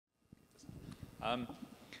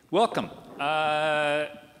Welcome.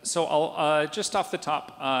 So I'll just off the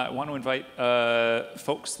top want to invite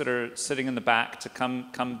folks that are sitting in the back to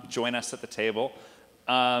come join us at the table.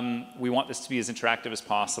 We want this to be as interactive as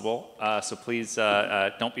possible, so please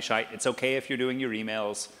don't be shy. It's okay if you're doing your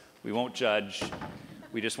emails. We won't judge.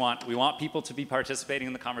 We want people to be participating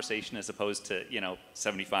in the conversation as opposed to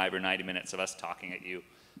 75 or 90 minutes of us talking at you.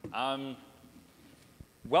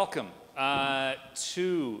 Welcome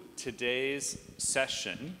to today's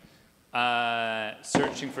session,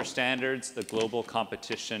 Searching for Standards, the Global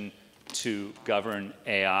Competition to Govern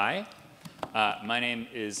AI. My name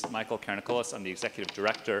is Michael Karnakoulis. I'm the Executive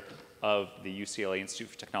Director of the UCLA Institute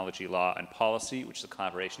for Technology, Law, and Policy, which is a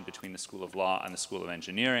collaboration between the School of Law and the School of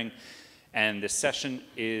Engineering. And this session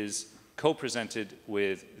is co-presented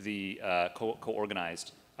with the,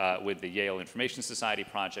 co-organized with the Yale Information Society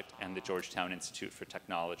Project and the Georgetown Institute for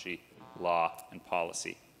Technology, Law, and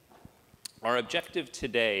Policy. Our objective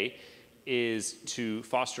today is to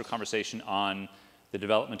foster a conversation on the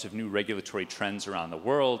development of new regulatory trends around the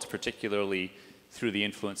world, particularly through the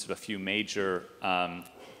influence of a few major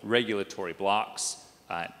regulatory blocs,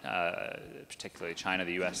 particularly China,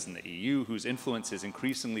 the US, and the EU, whose influence is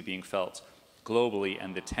increasingly being felt globally,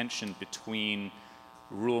 and the tension between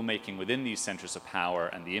rulemaking within these centers of power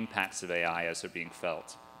and the impacts of AI as they're being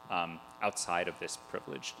felt outside of this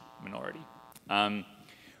privileged minority.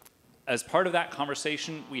 As part of that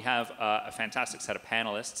conversation, we have a fantastic set of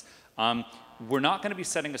panelists. We're not going to be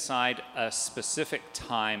setting aside a specific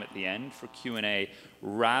time at the end for Q&A.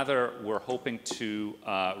 Rather, we're hoping to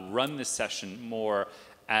run this session more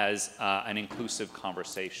as an inclusive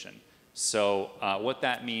conversation. So what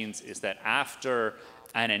that means is that after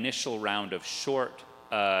an initial round of short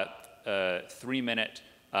 3-minute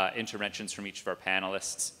interventions from each of our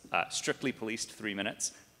panelists, strictly policed 3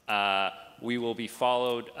 minutes, we will be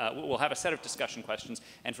followed, we'll have a set of discussion questions,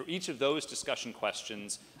 and for each of those discussion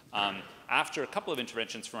questions, after a couple of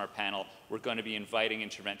interventions from our panel, we're going to be inviting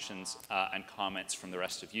interventions and comments from the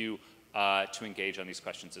rest of you to engage on these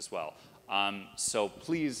questions as well. So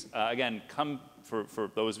please, again, come,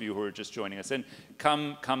 for those of you who are just joining us in,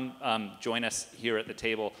 come join us here at the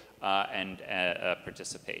table and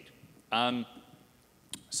participate.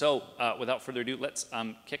 So without further ado, let's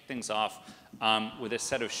kick things off with a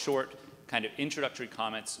set of short kind of introductory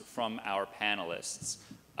comments from our panelists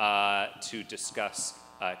to discuss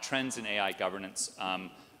trends in AI governance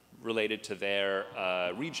related to their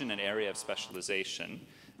region and area of specialization.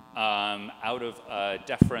 Out of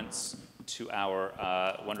deference to our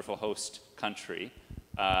wonderful host country,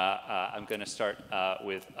 I'm going to start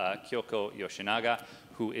with Kyoko Yoshinaga,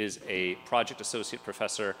 who is a project associate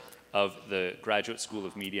professor of the Graduate School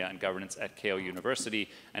of Media and Governance at Keio University,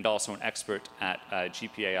 and also an expert at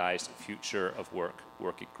GPAI's Future of Work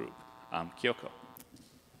Working Group. Kyoko.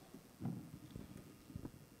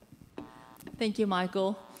 Thank you,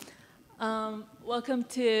 Michael. Welcome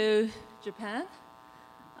to Japan.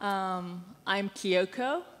 I'm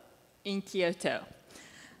Kyoko in Kyoto.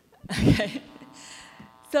 Okay.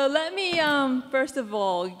 So let me, first of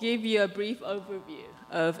all, give you a brief overview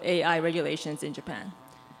of AI regulations in Japan.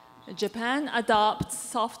 Japan adopts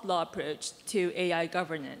soft law approach to AI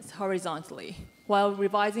governance horizontally while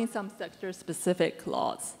revising some sector-specific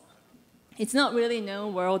laws. It's not really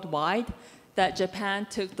known worldwide that Japan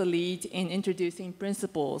took the lead in introducing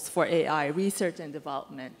principles for AI research and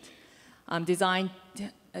development designed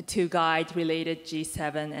to guide related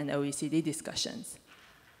G7 and OECD discussions.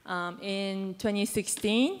 In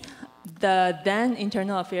 2016, the then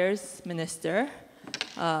Internal Affairs Minister,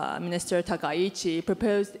 Minister Takaichi,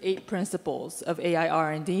 proposed 8 principles of AI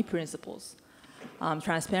R&D principles: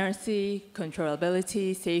 transparency,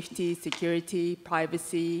 controllability, safety, security,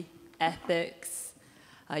 privacy, ethics,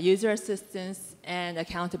 user assistance, and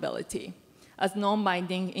accountability as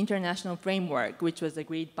non-binding international framework, which was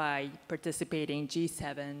agreed by participating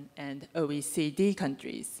G7 and OECD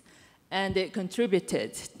countries. And it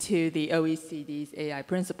contributed to the OECD's AI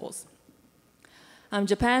principles.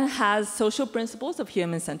 Japan has social principles of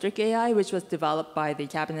human-centric AI, which was developed by the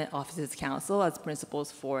Cabinet Offices Council as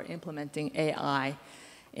principles for implementing AI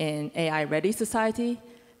in AI-ready society.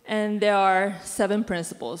 And there are 7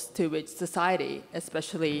 principles to which society,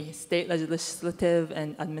 especially state legislative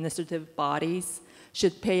and administrative bodies,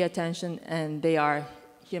 should pay attention, and they are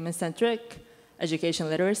human-centric, education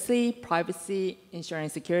literacy, privacy, ensuring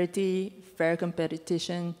security, fair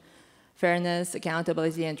competition, fairness,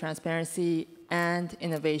 accountability and transparency, and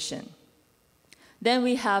innovation. Then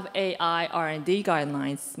we have AI R&D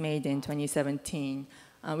guidelines made in 2017,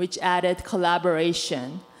 which added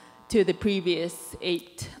collaboration to the previous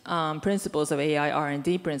 8 principles of AI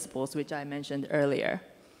R&D principles, which I mentioned earlier,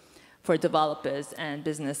 for developers and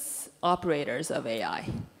business operators of AI.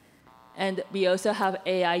 And we also have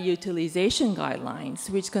AI utilization guidelines,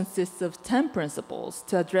 which consists of 10 principles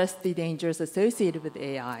to address the dangers associated with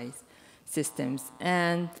AI systems.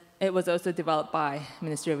 And it was also developed by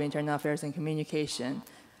Ministry of Internal Affairs and Communication.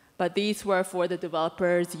 But these were for the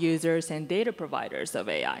developers, users, and data providers of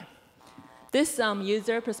AI. This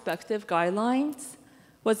user perspective guidelines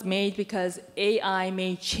was made because AI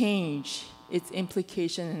may change its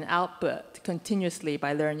implication and output continuously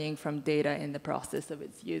by learning from data in the process of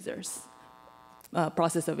its uses.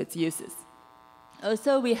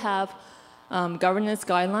 Also, we have governance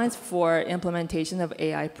guidelines for implementation of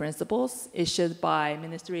AI principles issued by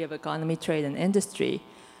Ministry of Economy, Trade, and Industry,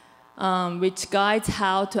 which guides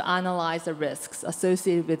how to analyze the risks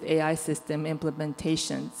associated with AI system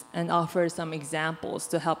implementations and offers some examples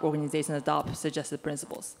to help organizations adopt suggested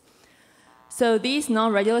principles. So these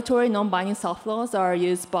non-regulatory, non-binding soft laws are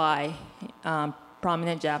used by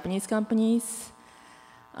prominent Japanese companies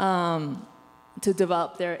to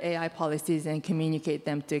develop their AI policies and communicate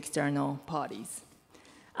them to external parties.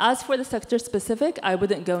 As for the sector-specific, I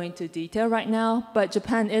wouldn't go into detail right now, but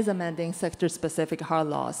Japan is amending sector-specific hard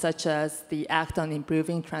laws, such as the Act on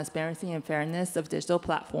Improving Transparency and Fairness of Digital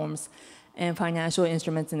Platforms and Financial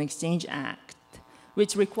Instruments and Exchange Act,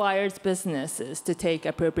 which requires businesses to take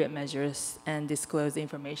appropriate measures and disclose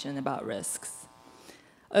information about risks.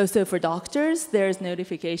 Also, for doctors, there is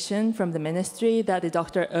notification from the ministry that the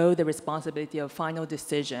doctor owes the responsibility of final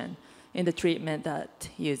decision in the treatment that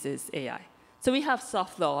uses AI. So we have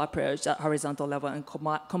soft law approach at horizontal level and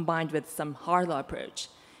combined with some hard law approach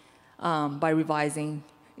by revising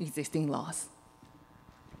existing laws.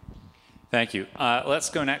 Thank you.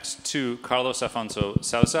 Let's go next to Carlos Afonso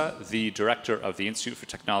Souza, the director of the Institute for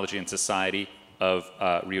Technology and Society of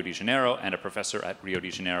Rio de Janeiro and a professor at Rio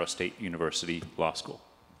de Janeiro State University Law School.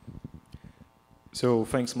 So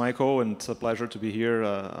thanks, Michael, and it's a pleasure to be here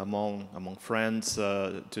among friends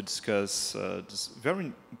to discuss this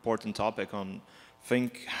very important topic on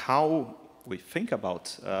how we think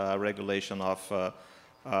about regulation of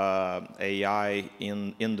AI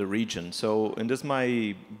in the region. So in this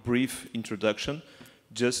my brief introduction,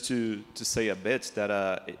 just to say a bit that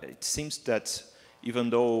it seems that even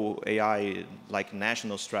though AI, like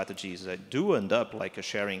national strategies, do end up like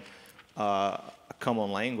sharing a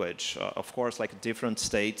common language, of course, like different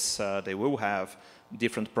states, they will have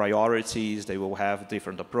different priorities, they will have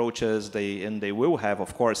different approaches, and they will have,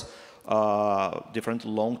 of course, different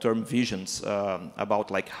long-term visions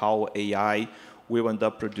about like how AI will end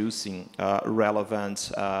up producing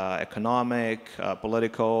relevant economic,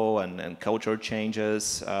 political, and cultural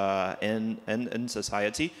changes in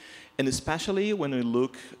society. And especially when we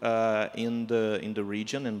look in the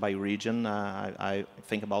region, and by region I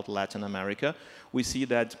think about Latin America, we see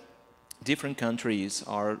that different countries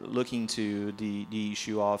are looking to the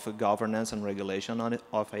issue of governance and regulation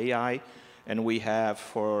of AI. And we have,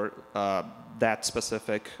 for that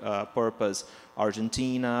specific purpose,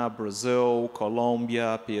 Argentina, Brazil,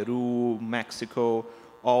 Colombia, Peru, Mexico,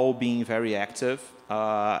 all being very active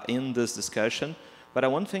in this discussion. But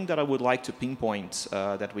one thing that I would like to pinpoint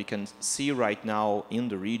that we can see right now in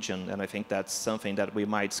the region, and I think that's something that we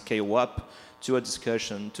might scale up to a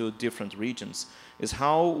discussion to different regions, is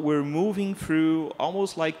how we're moving through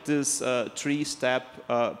almost like this three-step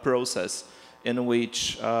process in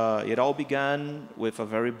which it all began with a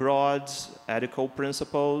very broad ethical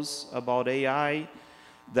principles about AI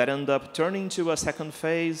that end up turning to a second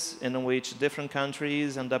phase in which different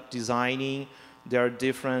countries end up designing their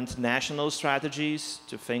different national strategies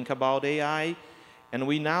to think about AI. And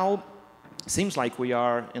we now, seems like we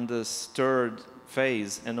are in this third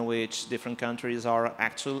phase in which different countries are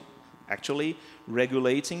actually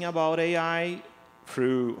regulating about AI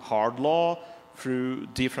through hard law, through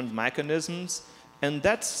different mechanisms. And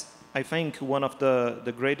that's, I think, one of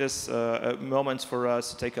the greatest moments for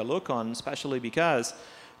us to take a look on, especially because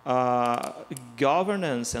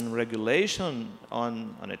governance and regulation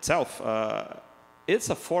on itself, it's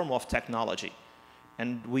a form of technology.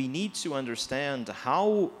 And we need to understand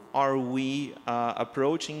how are we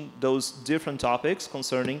approaching those different topics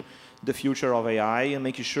concerning the future of AI and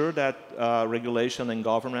making sure that regulation and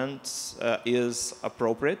governance is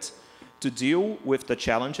appropriate to deal with the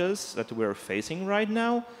challenges that we're facing right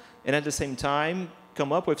now, and at the same time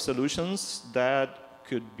come up with solutions that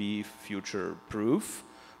could be future-proof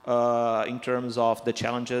in terms of the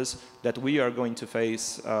challenges that we are going to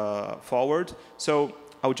face forward. So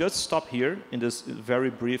I'll just stop here in this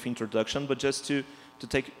very brief introduction, but just to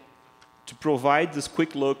to provide this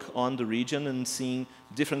quick look on the region and seeing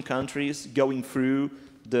different countries going through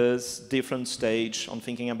this different stage on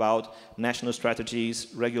thinking about national strategies,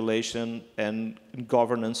 regulation, and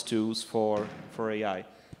governance tools for AI.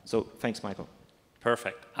 So thanks, Michael.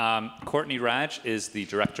 Perfect. Courtney Raj is the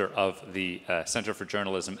director of the Center for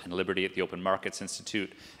Journalism and Liberty at the Open Markets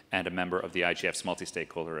Institute and a member of the IGF's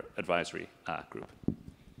multi-stakeholder advisory group.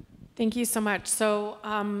 Thank you so much. So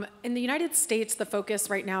in the United States, the focus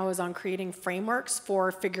right now is on creating frameworks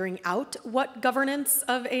for figuring out what governance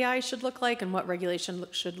of AI should look like and what regulation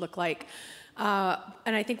should look like.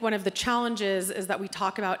 And I think one of the challenges is that we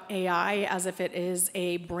talk about AI as if it is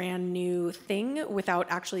a brand new thing without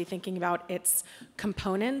actually thinking about its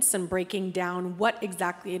components and breaking down what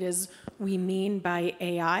exactly it is we mean by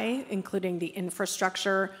AI, including the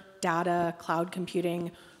infrastructure, data, cloud computing,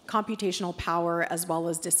 computational power, as well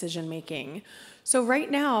as decision making. So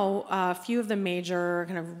right now, a few of the major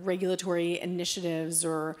kind of regulatory initiatives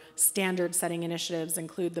or standard setting initiatives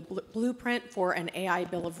include the Blueprint for an AI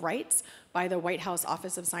Bill of Rights by the White House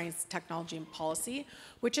Office of Science, Technology, and Policy,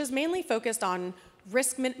 which is mainly focused on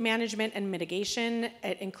risk management and mitigation.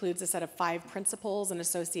 It includes a set of 5 principles and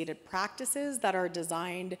associated practices that are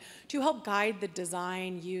designed to help guide the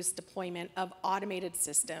design, use, deployment of automated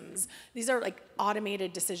systems. These are like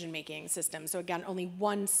automated decision-making systems. So again, only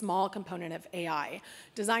one small component of AI,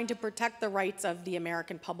 designed to protect the rights of the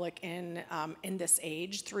American public in this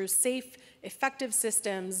age through safe, effective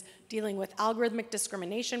systems dealing with algorithmic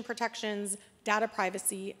discrimination protections, data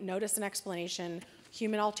privacy, notice and explanation,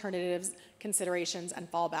 human alternatives, considerations, and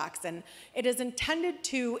fallbacks. And it is intended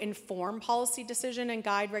to inform policy decision and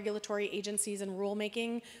guide regulatory agencies in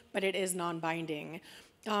rulemaking, but it is non-binding.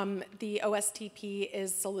 The OSTP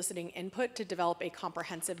is soliciting input to develop a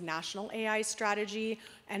comprehensive national AI strategy,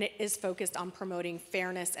 and it is focused on promoting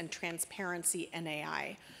fairness and transparency in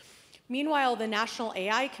AI. Meanwhile, the National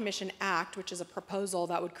AI Commission Act, which is a proposal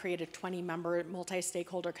that would create a 20-member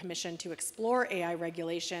multi-stakeholder commission to explore AI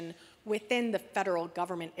regulation within the federal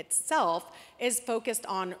government itself, is focused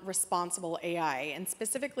on responsible AI, and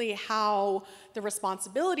specifically how the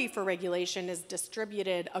responsibility for regulation is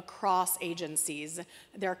distributed across agencies,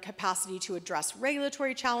 their capacity to address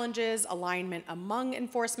regulatory challenges, alignment among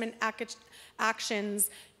enforcement actions,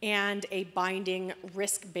 and a binding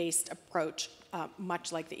risk-based approach,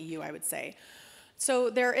 much like the EU, I would say.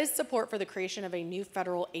 So there is support for the creation of a new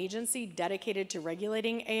federal agency dedicated to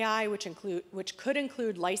regulating AI, which could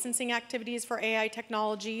include licensing activities for AI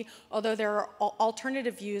technology, although there are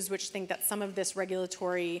alternative views which think that some of this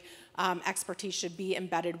regulatory expertise should be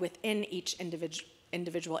embedded within each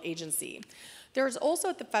individual agency. There's also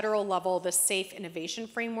at the federal level the Safe Innovation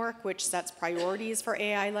Framework, which sets priorities for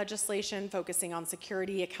AI legislation, focusing on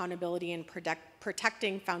security, accountability, and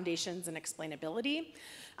protecting foundations and explainability,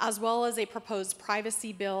 as well as a proposed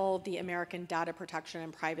privacy bill, the American Data Protection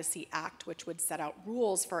and Privacy Act, which would set out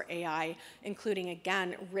rules for AI, including,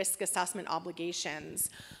 again, risk assessment obligations.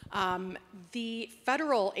 The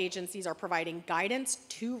federal agencies are providing guidance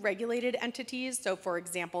to regulated entities. So, for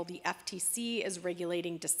example, the FTC is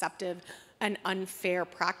regulating deceptive and unfair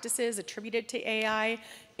practices attributed to AI,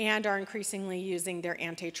 and are increasingly using their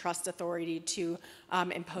antitrust authority to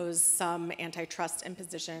impose some antitrust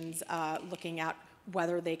impositions, looking at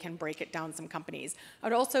whether they can break it down some companies. I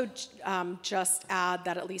would also just add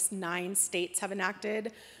that at least 9 states have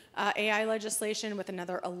enacted AI legislation, with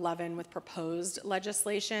another 11 with proposed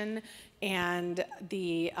legislation, and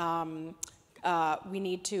the we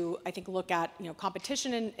need to, I think, look at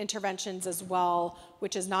competition interventions as well,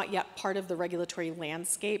 which is not yet part of the regulatory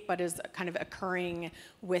landscape, but is kind of occurring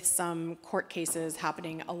with some court cases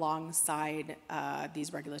happening alongside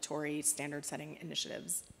these regulatory standard-setting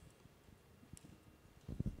initiatives.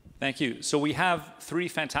 Thank you. So we have 3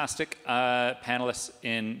 fantastic panelists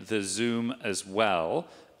in the Zoom as well.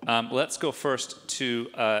 Let's go first to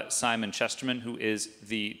Simon Chesterman, who is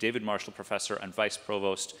the David Marshall Professor and Vice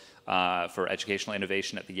Provost for Educational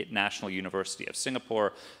Innovation at the National University of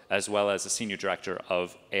Singapore, as well as the Senior Director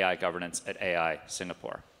of AI Governance at AI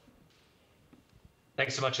Singapore.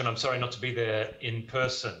 Thanks so much, and I'm sorry not to be there in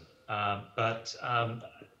person, but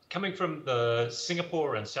coming from the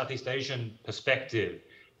Singapore and Southeast Asian perspective,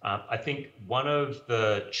 I think one of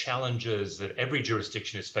the challenges that every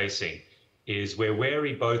jurisdiction is facing is we're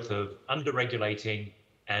wary both of under-regulating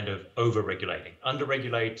and of over-regulating.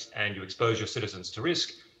 Under-regulate and you expose your citizens to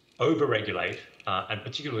risk. Over-regulate, and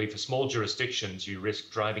particularly for small jurisdictions, you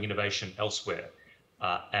risk driving innovation elsewhere.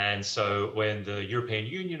 And so when the European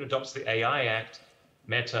Union adopts the AI Act,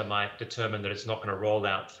 Meta might determine that it's not going to roll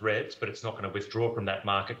out Threads, but it's not going to withdraw from that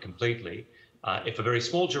market completely. If a very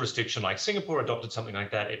small jurisdiction like Singapore adopted something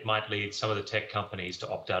like that, it might lead some of the tech companies to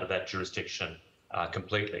opt out of that jurisdiction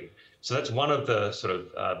completely. So that's one of the sort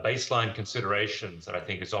of baseline considerations that I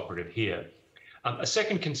think is operative here. A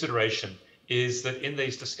second consideration is that in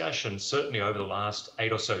these discussions, certainly over the last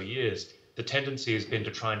 8 or so years, the tendency has been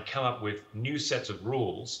to try and come up with new sets of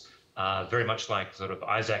rules, very much like sort of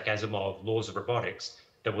Isaac Asimov laws of robotics,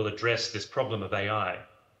 that will address this problem of AI.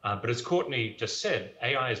 But as Courtney just said,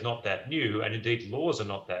 AI is not that new, and indeed laws are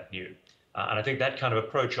not that new. And I think that kind of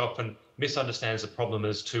approach often misunderstands the problem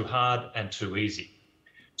as too hard and too easy.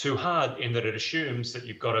 Too hard in that it assumes that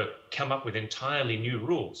you've got to come up with entirely new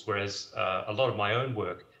rules, whereas a lot of my own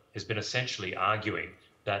work has been essentially arguing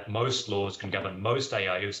that most laws can govern most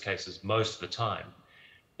AI use cases most of the time.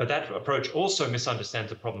 But that approach also misunderstands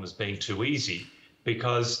the problem as being too easy,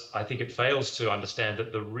 because I think it fails to understand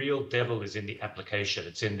that the real devil is in the application.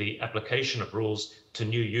 It's in the application of rules to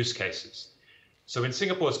new use cases. So in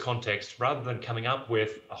Singapore's context, rather than coming up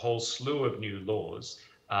with a whole slew of new laws,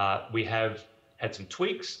 we have had some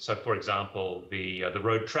tweaks. So for example, the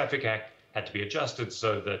Road Traffic Act had to be adjusted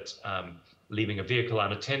so that leaving a vehicle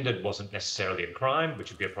unattended wasn't necessarily a crime, which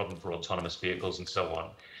would be a problem for autonomous vehicles and so on.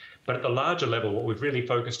 But at the larger level, what we've really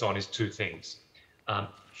focused on is two things: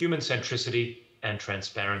 human centricity and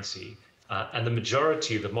transparency. And the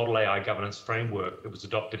majority of the Model AI governance framework that was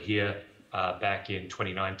adopted here back in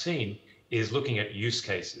 2019 is looking at use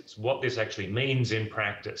cases, what this actually means in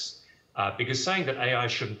practice. Because saying that AI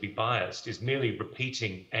shouldn't be biased is merely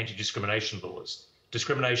repeating anti-discrimination laws.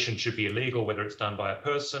 Discrimination should be illegal whether it's done by a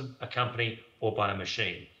person, a company, or by a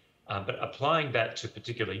machine. But applying that to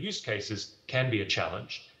particular use cases can be a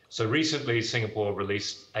challenge. So recently, Singapore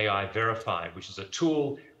released AI Verify, which is a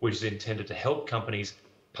tool which is intended to help companies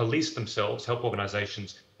police themselves, help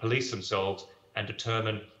organizations police themselves, and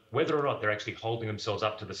determine whether or not they're actually holding themselves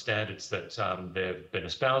up to the standards that they've been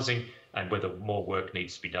espousing, and whether more work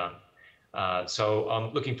needs to be done. So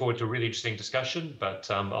I'm looking forward to a really interesting discussion,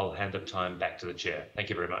 but I'll hand the time back to the chair. Thank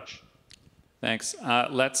you very much. Thanks.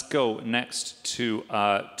 Let's go next to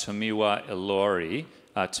Tomiwa Ilori.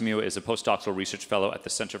 Tomiwa is a postdoctoral research fellow at the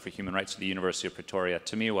Center for Human Rights at the University of Pretoria.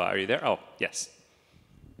 Tomiwa, are you there? Oh, yes.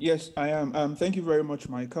 Yes, I am. Thank you very much,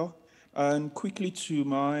 Michael. And quickly to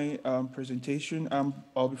my presentation,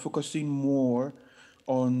 I'll be focusing more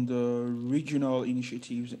on the regional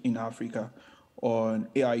initiatives in Africa on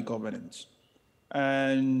AI governance.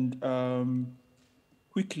 And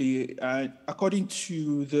quickly, according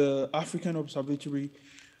to the African Observatory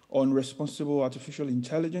on Responsible Artificial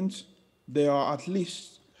Intelligence, there are at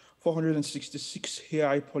least 466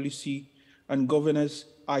 AI policy and governance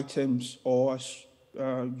items, or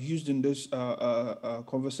used in this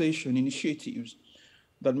conversation, initiatives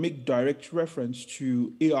that make direct reference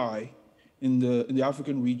to AI in the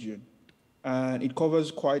African region. And it covers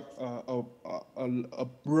quite a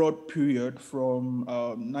broad period from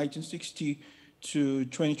 1960 to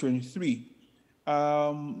 2023.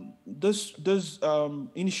 Those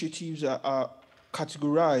initiatives are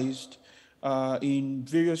categorized in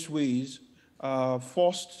various ways.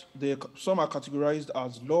 First, some are categorized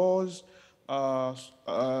as laws,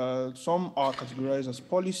 some are categorized as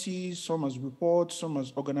policies, some as reports, some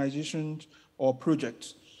as organizations or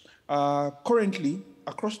projects. Currently,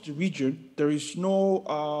 across the region, there is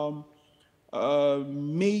no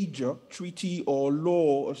major treaty or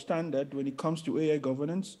law or standard when it comes to AI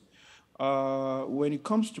governance. When it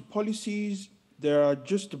comes to policies, there are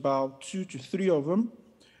just about 2 to 3 of them.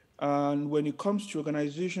 And when it comes to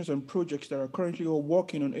organizations and projects that are currently all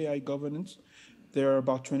working on AI governance, there are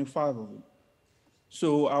about 25 of them.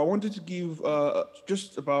 So I wanted to give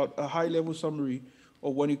just about a high-level summary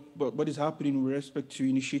of what is happening with respect to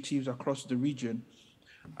initiatives across the region.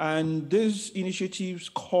 And these initiatives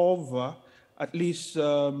cover at least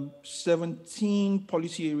 17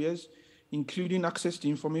 policy areas, including access to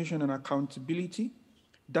information and accountability,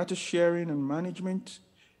 data sharing and management,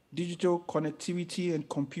 digital connectivity and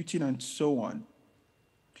computing, and so on.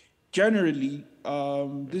 Generally,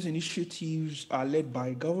 these initiatives are led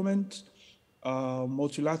by government,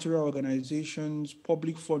 multilateral organizations,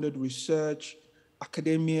 public-funded research,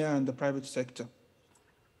 academia, and the private sector.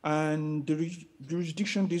 And the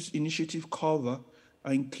jurisdiction these initiatives cover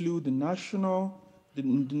include the national.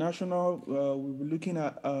 We'll be looking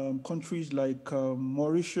at countries like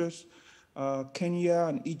Mauritius, Kenya,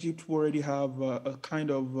 and Egypt, who already have a kind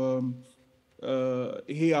of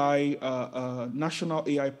AI, national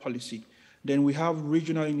AI policy. Then we have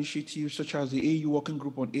regional initiatives such as the AU Working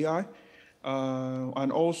Group on AI,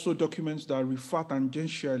 and also documents that refer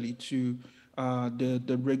tangentially to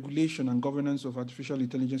the regulation and governance of artificial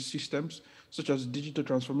intelligence systems, such as digital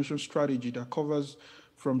transformation strategy that covers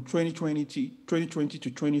from 2020 to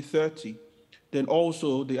 2030, then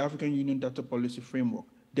also the African Union data policy framework.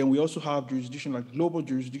 Then we also have jurisdiction like global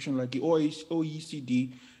jurisdiction like the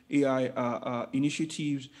OECD, AI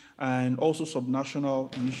initiatives, and also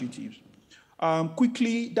subnational initiatives.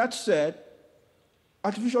 Quickly, that said,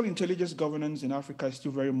 artificial intelligence governance in Africa is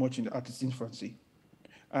still very much at its infancy.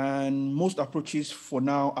 And most approaches for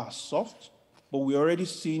now are soft, but we're already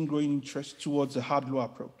seeing growing interest towards a hard law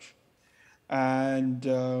approach. And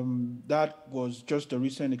that was just a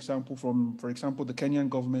recent example from, for example, the Kenyan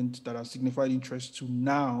government that has signified interest to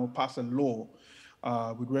now pass a law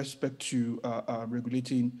with respect to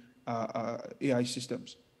regulating AI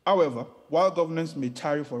systems. However, while governance may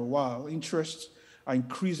tarry for a while, interests are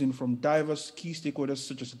increasing from diverse key stakeholders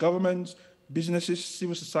such as governments, businesses,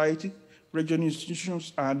 civil society, regional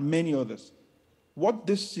institutions, and many others. What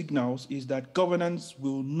this signals is that governance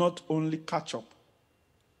will not only catch up,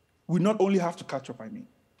 will not only have to catch up,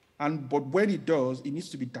 but when it does, it needs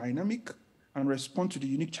to be dynamic and respond to the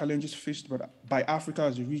unique challenges faced by Africa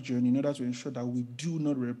as a region in order to ensure that we do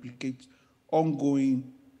not replicate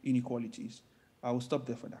ongoing inequalities. I will stop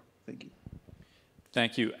there for now. Thank you.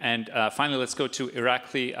 Thank you. And finally, let's go to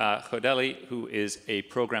Irakli Khodeli, who is a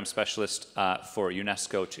program specialist for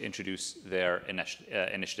UNESCO, to introduce their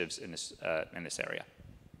initiatives in this area.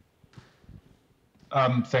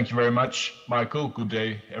 Thank you very much, Michael. Good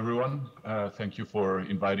day, everyone. Thank you for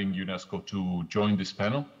inviting UNESCO to join this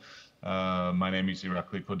panel. My name is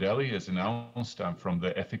Irakli Khodeli. As announced, I'm from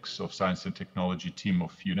the Ethics of Science and Technology team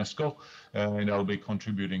of UNESCO, and I'll be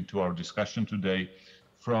contributing to our discussion today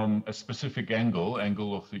from a specific angle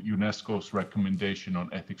of the UNESCO's recommendation on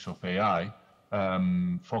ethics of AI,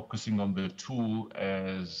 focusing on the tool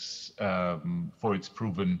as for its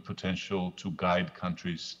proven potential to guide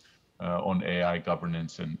countries on AI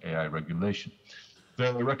governance and AI regulation.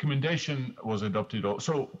 The recommendation was adopted.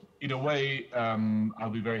 So in a way,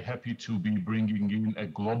 I'll be very happy to be bringing in a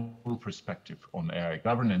global perspective on AI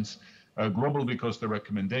governance. Global because the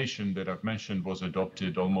recommendation that I've mentioned was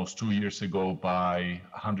adopted almost 2 years ago by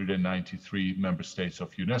 193 member states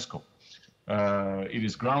of UNESCO. It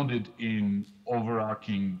is grounded in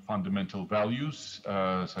overarching fundamental values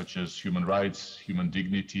such as human rights, human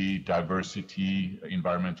dignity, diversity,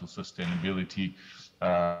 environmental sustainability,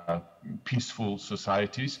 peaceful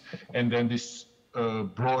societies. And then these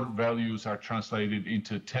broad values are translated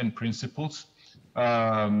into 10 principles.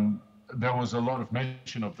 There was a lot of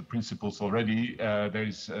mention of the principles already. There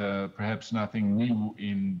is perhaps nothing new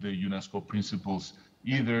in the UNESCO principles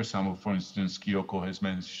either. For instance, Kyoko has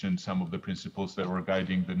mentioned some of the principles that were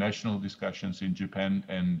guiding the national discussions in Japan,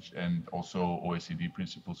 and also OECD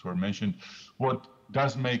principles were mentioned. What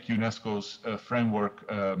does make UNESCO's framework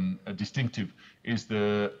distinctive is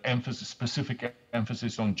the specific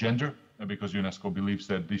emphasis on gender, because UNESCO believes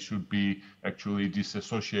that this should be actually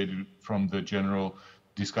disassociated from the general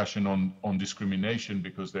discussion on discrimination,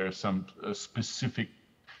 because there are some specific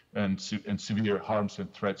and severe harms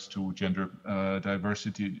and threats to gender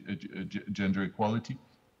diversity, gender equality.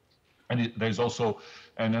 And there's also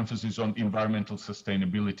an emphasis on environmental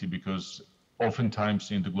sustainability, because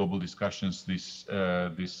oftentimes in the global discussions this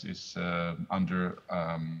is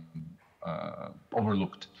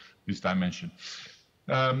overlooked, this dimension.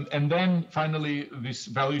 And then finally, these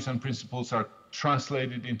values and principles are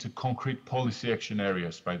translated into concrete policy action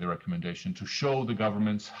areas by the recommendation to show the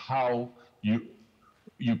governments how you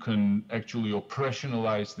can actually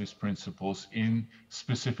operationalize these principles in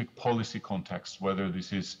specific policy contexts, whether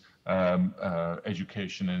this is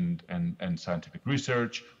education and scientific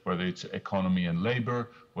research, whether it's economy and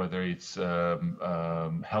labor, whether it's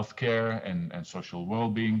healthcare and social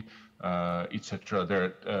well-being, etc.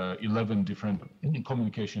 There are 11 different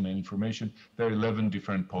communication and information. There are 11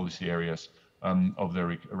 different policy areas of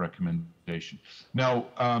the recommendation. Now,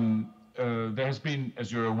 there has been,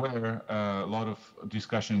 as you're aware, a lot of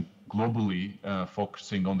discussion globally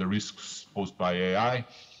focusing on the risks posed by AI,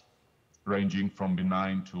 ranging from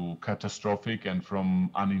benign to catastrophic, and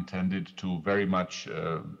from unintended to very much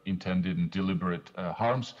intended and deliberate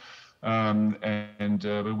harms.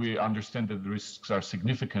 But we understand that the risks are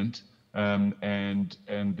significant, and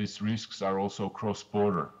these risks are also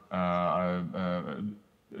cross-border.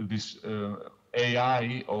 This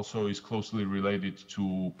AI also is closely related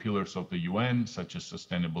to pillars of the UN, such as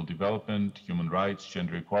sustainable development, human rights,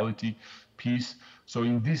 gender equality, peace. So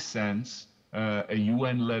in this sense, a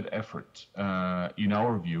UN-led effort, in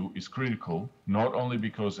our view, is critical, not only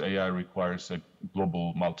because AI requires a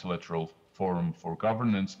global multilateral forum for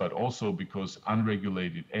governance, but also because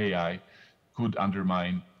unregulated AI could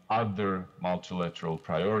undermine other multilateral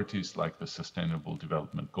priorities like the Sustainable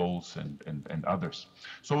Development Goals and others.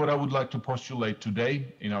 So what I would like to postulate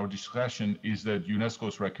today in our discussion is that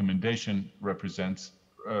UNESCO's recommendation represents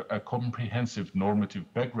a comprehensive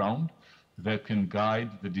normative background that can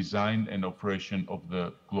guide the design and operation of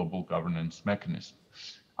the global governance mechanism.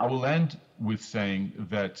 I will end with saying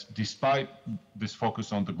that despite this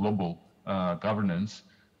focus on the global governance,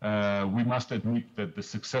 we must admit that the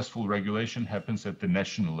successful regulation happens at the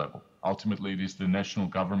national level. Ultimately, it is the national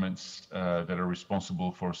governments that are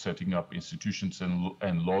responsible for setting up institutions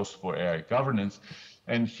and laws for AI governance.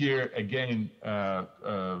 And here again,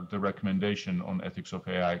 the recommendation on ethics of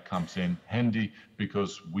AI comes in handy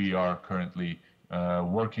because we are currently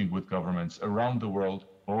working with governments around the world,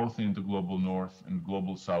 both in the global north and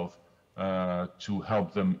global south, to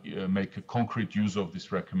help them make a concrete use of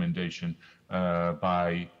this recommendation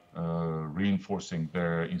by reinforcing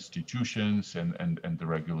their institutions and the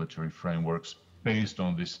regulatory frameworks based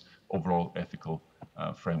on this overall ethical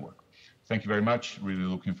framework. Thank you very much. Really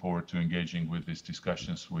looking forward to engaging with these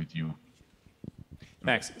discussions with you.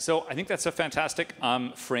 Thanks. So I think that's a fantastic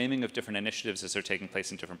framing of different initiatives as they're taking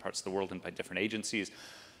place in different parts of the world and by different agencies.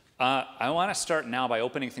 I want to start now by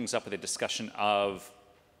opening things up with a discussion of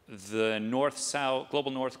the north-south,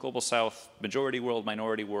 global north, global south, majority world,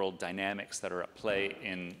 minority world dynamics that are at play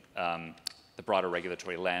in the broader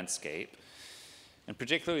regulatory landscape, and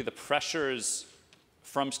particularly the pressures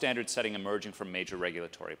from standard setting emerging from major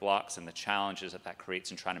regulatory blocks and the challenges that that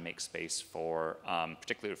creates in trying to make space for,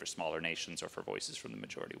 particularly for smaller nations or for voices from the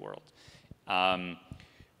majority world.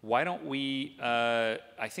 Why don't we,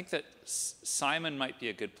 I think that Simon might be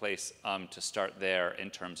a good place to start there in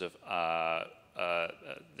terms of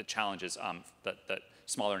the challenges that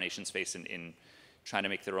smaller nations face in trying to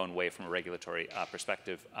make their own way from a regulatory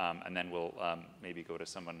perspective, and then we'll maybe go to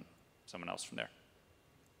someone else from there.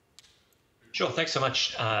 Sure, thanks so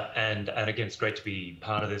much. And again, it's great to be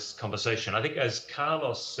part of this conversation. I think as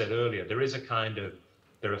Carlos said earlier, there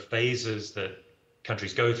are phases that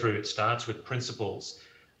countries go through. It starts with principles,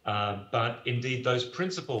 but indeed those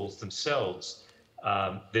principles themselves,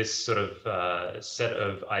 this sort of set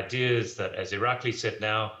of ideas that, as Irakli said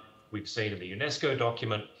now, we've seen in the UNESCO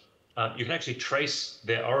document, you can actually trace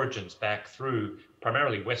their origins back through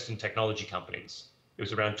primarily Western technology companies. It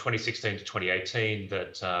was around 2016 to 2018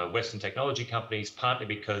 that Western technology companies, partly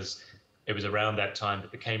because it was around that time that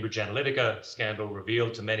the Cambridge Analytica scandal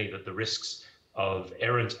revealed to many that the risks of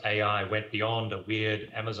errant AI went beyond a weird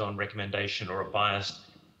Amazon recommendation or a biased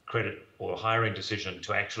credit or hiring decision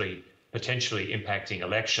to actually potentially impacting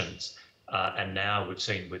elections. And now we've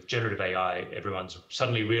seen with generative AI, everyone's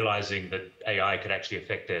suddenly realizing that AI could actually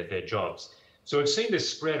affect their jobs. So we've seen this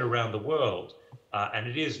spread around the world. And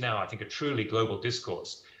it is now, I think, a truly global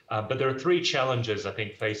discourse. But there are three challenges, I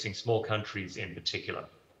think, facing small countries in particular.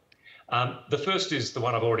 The first is the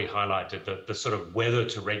one I've already highlighted, the sort of whether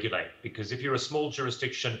to regulate. Because if you're a small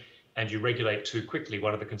jurisdiction and you regulate too quickly,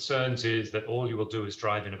 one of the concerns is that all you will do is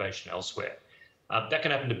drive innovation elsewhere. That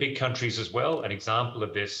can happen to big countries as well. An example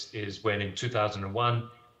of this is when in 2001,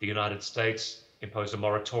 the United States imposed a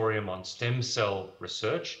moratorium on stem cell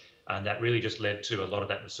research. And that really just led to a lot of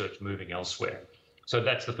that research moving elsewhere. So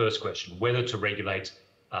that's the first question, whether to regulate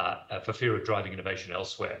for fear of driving innovation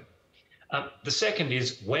elsewhere. The second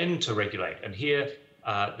is when to regulate. And here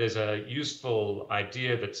there's a useful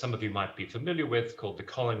idea that some of you might be familiar with called the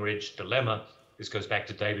Collingridge dilemma. This goes back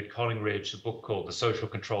to David Collingridge, a book called The Social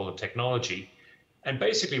Control of Technology. And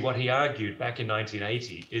basically what he argued back in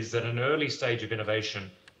 1980 is that an early stage of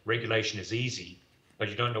innovation, regulation is easy, but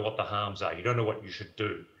you don't know what the harms are. You don't know what you should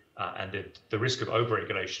do. And the risk of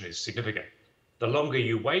overregulation is significant. The longer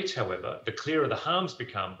you wait, however, the clearer the harms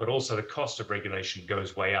become, but also the cost of regulation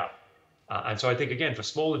goes way up. And so I think, again, for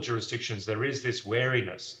smaller jurisdictions, there is this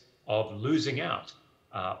wariness of losing out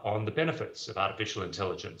on the benefits of artificial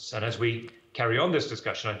intelligence. And as we carry on this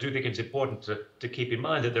discussion, I do think it's important to keep in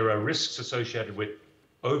mind that there are risks associated with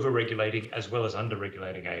over-regulating as well as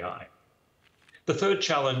under-regulating AI. The third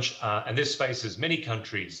challenge, and this faces many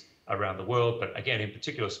countries around the world, but again, in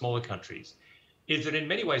particular, smaller countries, is that in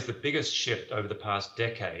many ways, the biggest shift over the past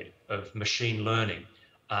decade of machine learning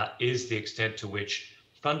is the extent to which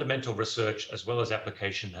fundamental research as well as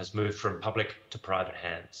application has moved from public to private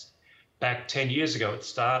hands. Back 10 years ago, at the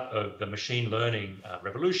start of the machine learning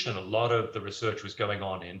revolution, a lot of the research was going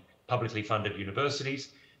on in publicly funded universities.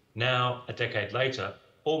 Now, a decade later,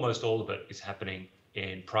 almost all of it is happening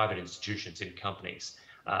in private institutions, in companies.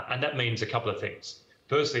 And that means a couple of things.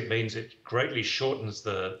 Firstly, it means it greatly shortens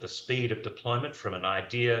the speed of deployment from an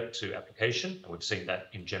idea to application. And we've seen that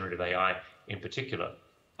in generative AI in particular.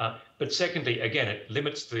 But secondly, again, it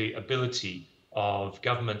limits the ability of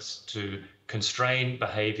governments to constrain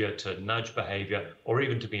behavior, to nudge behavior, or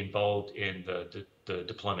even to be involved in the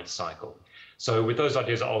deployment cycle. So with those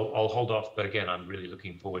ideas, I'll hold off. But again, I'm really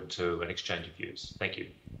looking forward to an exchange of views. Thank you.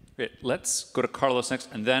 Great. Let's go to Carlos next,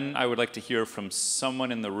 and then I would like to hear from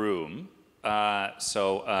someone in the room.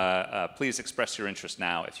 Please express your interest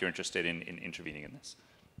now if you're interested in intervening in this.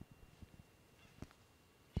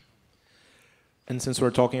 And since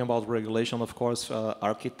we're talking about regulation, of course,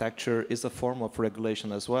 architecture is a form of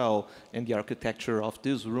regulation as well. And the architecture of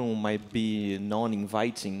this room might be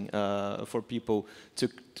non-inviting for people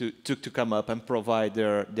to come up and provide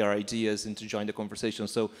their ideas and to join the conversation.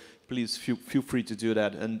 So please feel free to do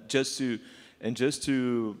that. And just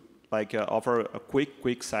to like offer a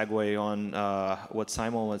quick segue on what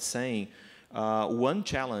Simon was saying. One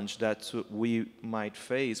challenge that we might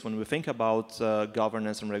face when we think about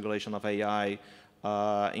governance and regulation of AI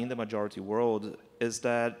in the majority world is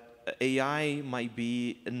that AI might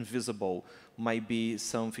be invisible, might be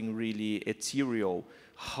something really ethereal,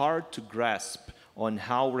 hard to grasp on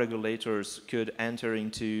how regulators could enter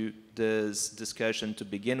into this discussion to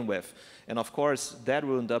begin with. And of course, that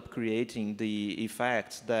will end up creating the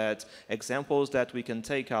effect that examples that we can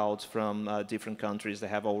take out from different countries that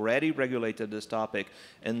have already regulated this topic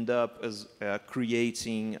end up as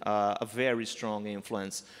creating a very strong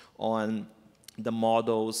influence on the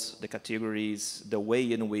models, the categories, the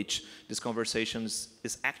way in which this conversation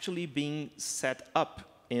is actually being set up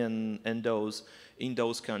in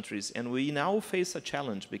those countries. And we now face a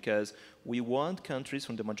challenge because we want countries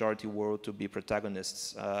from the majority world to be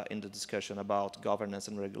protagonists in the discussion about governance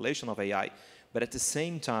and regulation of AI. But at the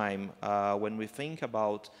same time, when we think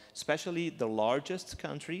about especially the largest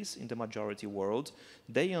countries in the majority world,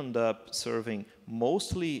 they end up serving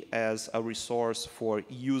mostly as a resource for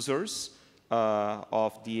users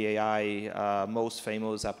of the AI most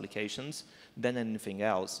famous applications than anything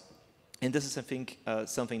else. And this is, I think,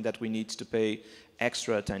 something that we need to pay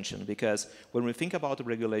extra attention, because when we think about the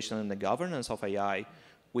regulation and the governance of AI,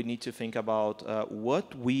 we need to think about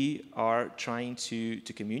what we are trying to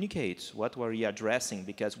communicate, what are we addressing,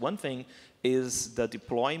 because one thing is the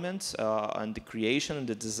deployment and the creation and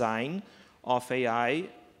the design of AI,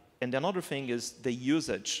 and another thing is the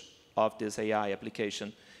usage of this AI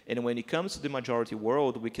application. And when it comes to the majority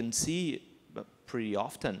world, we can see pretty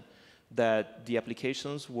often that the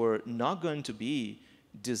applications were not going to be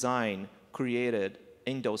designed, created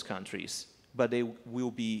in those countries, but they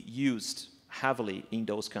will be used heavily in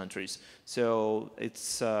those countries. So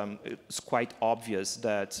it's quite obvious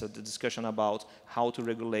that the discussion about how to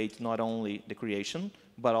regulate not only the creation,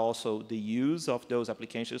 but also the use of those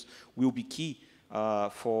applications will be key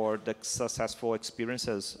for the successful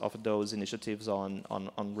experiences of those initiatives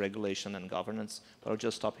on regulation and governance. But I'll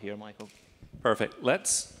just stop here, Michael. Perfect.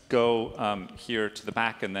 Let's go here to the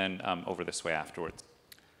back and then over this way afterwards.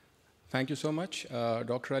 Thank you so much.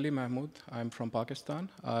 Dr. Ali Mahmood, I'm from Pakistan.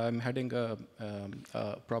 I'm heading a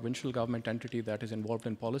provincial government entity that is involved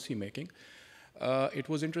in policy making. It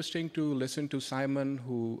was interesting to listen to Simon,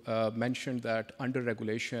 who mentioned that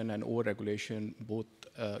under-regulation and over-regulation, both,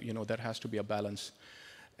 there has to be a balance.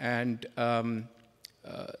 And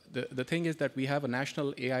the thing is that we have a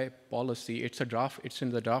national AI policy. It's a draft. It's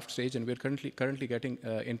in the draft stage, and we're currently getting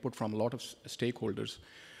input from a lot of stakeholders.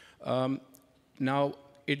 Now,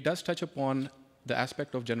 it does touch upon the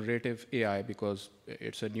aspect of generative AI because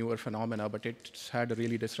it's a newer phenomena, but it's had a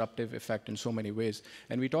really disruptive effect in so many ways.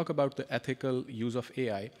 And we talk about the ethical use of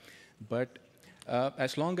AI, but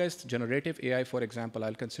as long as generative AI, for example,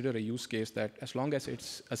 I'll consider a use case that as long as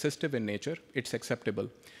it's assistive in nature, it's acceptable.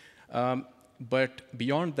 But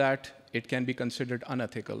beyond that, it can be considered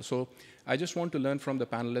unethical. So I just want to learn from the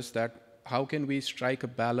panelists that how can we strike a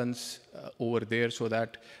balance over there so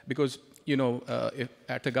that, because if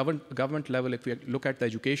at the government level, if we look at the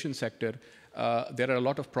education sector, there are a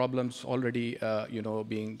lot of problems already,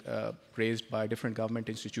 being raised by different government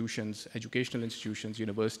institutions, educational institutions,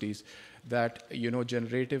 universities, that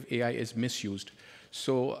generative AI is misused.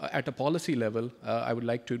 So at a policy level, I would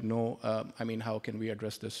like to know, how can we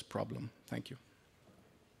address this problem? Thank you.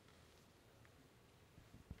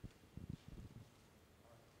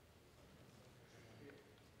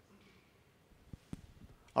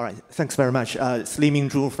 All right, thanks very much. Lee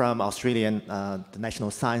Ming-Zhu from Australian, the National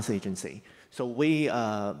Science Agency. So we,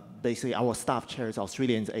 basically, our staff chairs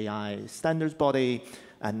Australian AI standards body.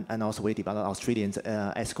 and also we developed Australian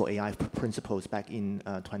ethical AI principles back in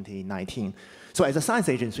 2019. So as a science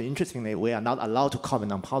agency, interestingly, we are not allowed to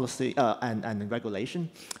comment on policy and regulation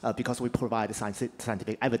because we provide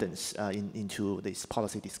scientific evidence into these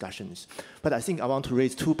policy discussions. But I think I want to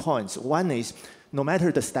raise 2 points. One is, no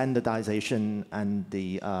matter the standardization and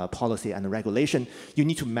the policy and the regulation, you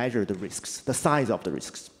need to measure the risks, the size of the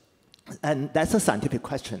risks. And that's a scientific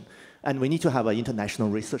question. And we need to have an international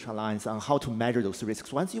research alliance on how to measure those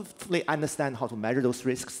risks. Once you fully understand how to measure those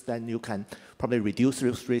risks, then you can probably reduce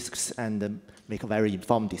those risks and make a very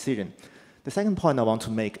informed decision. The second point I want to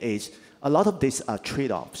make is a lot of these are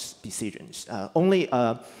trade-offs decisions. Only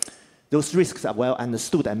those risks are well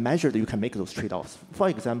understood and measured, you can make those trade-offs. For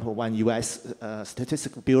example, when US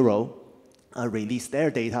Statistical Bureau released their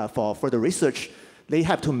data for further research, they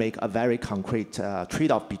have to make a very concrete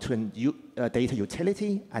trade-off between data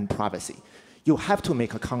utility and privacy. You have to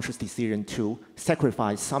make a conscious decision to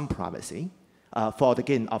sacrifice some privacy for the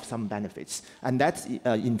gain of some benefits. And that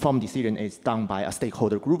informed decision is done by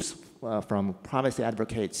stakeholder groups from privacy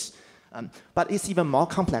advocates. But it's even more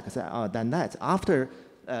complex than that. After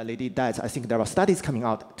they did that, I think there are studies coming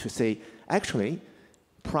out to say, actually,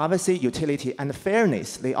 privacy, utility, and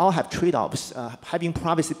fairness, they all have trade-offs. Having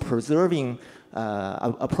privacy-preserving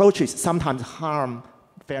approaches sometimes harm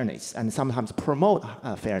fairness and sometimes promote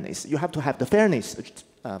fairness. You have to have the fairness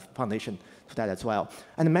foundation to that as well.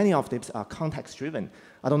 And many of these are context-driven.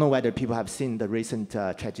 I don't know whether people have seen the recent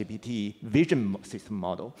ChatGPT vision system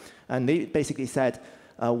model. And they basically said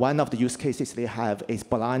one of the use cases they have is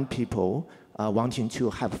blind people wanting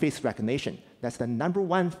to have face recognition. That's the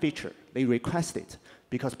 #1 feature they requested.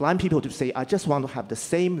 Because blind people to say, I just want to have the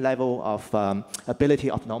same level of ability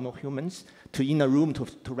of normal humans to in a room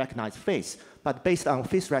to recognize face. But based on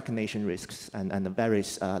face recognition risks and the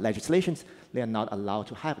various legislations, they are not allowed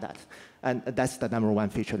to have that. And that's the #1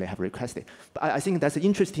 feature they have requested. But I think that's an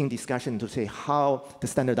interesting discussion to say how the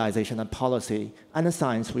standardization and policy and the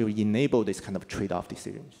science will enable this kind of trade-off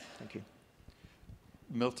decisions. Thank you.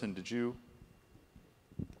 Milton, did you?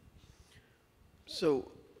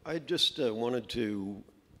 So I just wanted to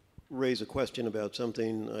raise a question about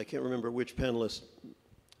something. I can't remember which panelist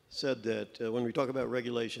said that when we talk about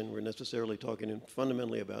regulation, we're necessarily talking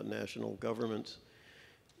fundamentally about national governments.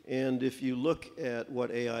 And if you look at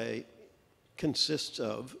what AI consists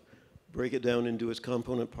of, break it down into its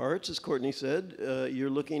component parts, as Courtney said, you're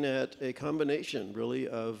looking at a combination, really,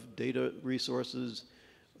 of data resources,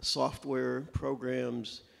 software,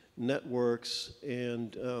 programs, networks,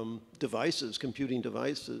 and devices, computing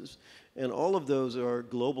devices. And all of those are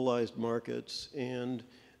globalized markets. And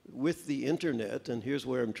with the internet, and here's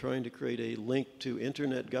where I'm trying to create a link to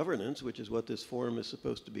internet governance, which is what this forum is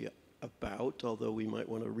supposed to be about, although we might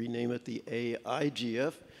want to rename it the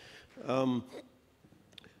IGF.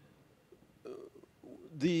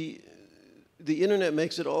 The internet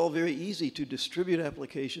makes it all very easy to distribute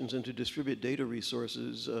applications and to distribute data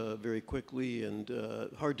resources very quickly and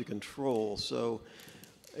hard to control. So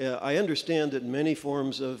I understand that many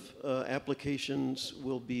forms of applications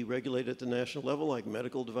will be regulated at the national level, like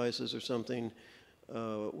medical devices or something,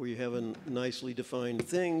 where you have a nicely defined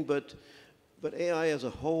thing. But AI as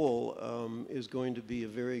a whole is going to be a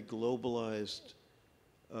very globalized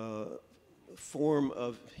form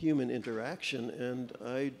of human interaction, and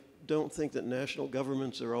I don't think that national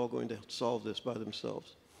governments are all going to solve this by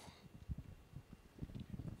themselves.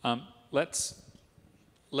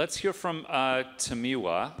 Let's hear from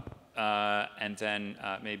Tamiwa, and then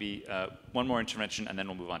maybe one more intervention, and then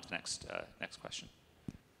we'll move on to the next question.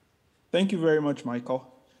 Thank you very much, Michael.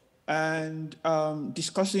 And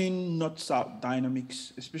discussing North-South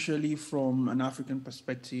dynamics, especially from an African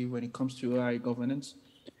perspective when it comes to AI governance,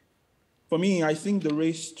 for me, I think the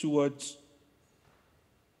race towards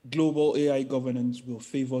global AI governance will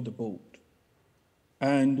favor the bold.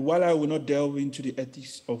 And while I will not delve into the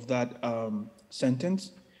ethics of that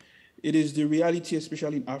sentence, it is the reality,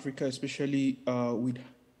 especially in Africa, especially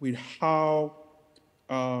with how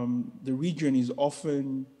the region is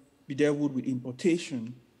often bedeviled with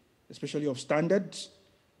importation, especially of standards,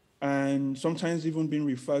 and sometimes even being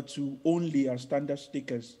referred to only as standard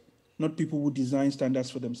takers, not people who design standards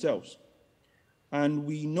for themselves. And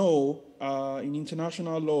we know in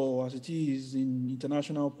international law, as it is in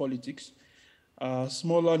international politics,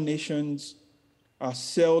 smaller nations are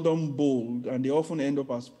seldom bold, and they often end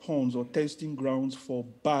up as pawns or testing grounds for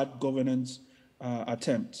bad governance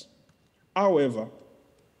attempts. However,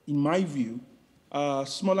 in my view,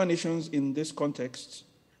 smaller nations in this context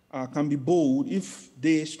can be bold if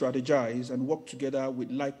they strategize and work together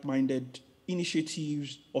with like-minded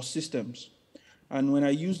initiatives or systems. And when I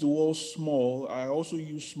use the word small, I also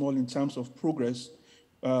use small in terms of progress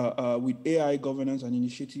with AI governance and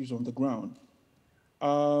initiatives on the ground.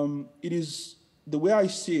 It is, the way I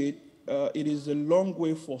see it, it is a long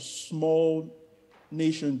way for small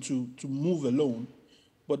nation to move alone,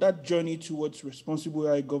 but that journey towards responsible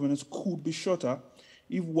AI governance could be shorter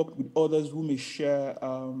if worked with others who may share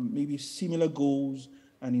maybe similar goals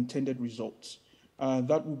and intended results.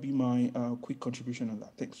 That would be my quick contribution on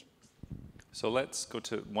that. Thanks. So let's go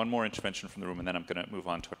to one more intervention from the room, and then I'm going to move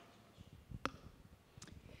on to it.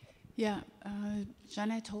 Yeah,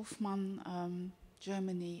 Janet Hofmann,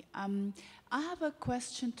 Germany. I have a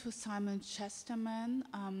question to Simon Chesterman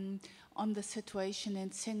on the situation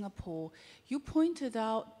in Singapore. You pointed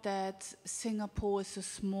out that Singapore is a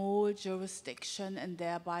small jurisdiction and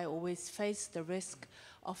thereby always face the risk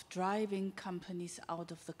of driving companies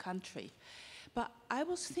out of the country. But I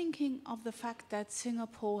was thinking of the fact that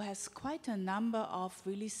Singapore has quite a number of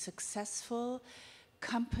really successful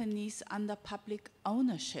companies under public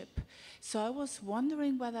ownership. So I was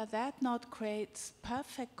wondering whether that not creates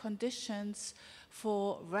perfect conditions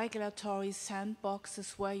for regulatory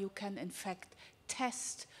sandboxes where you can in fact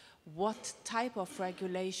test what type of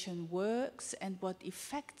regulation works and what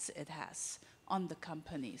effects it has on the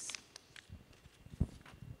companies.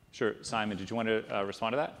 Sure. Simon, did you want to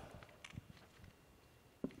respond to that?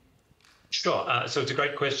 Sure. So it's a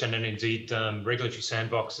great question, and indeed, regulatory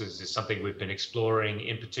sandboxes is something we've been exploring,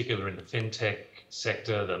 in particular in the fintech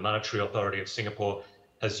sector. The Monetary Authority of Singapore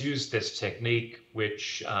has used this technique,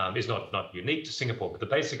 which is not unique to Singapore, but the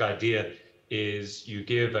basic idea is you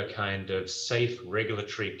give a kind of safe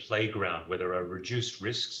regulatory playground where there are reduced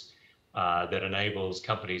risks that enables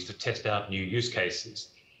companies to test out new use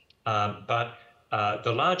cases. But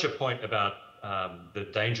the larger point about the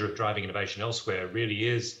danger of driving innovation elsewhere really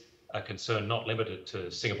is a concern not limited to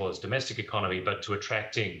Singapore's domestic economy, but to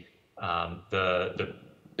attracting the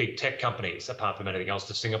big tech companies, apart from anything else,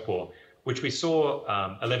 to Singapore, which we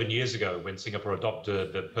saw 11 years ago when Singapore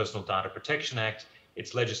adopted the Personal Data Protection Act.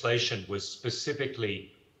 Its legislation was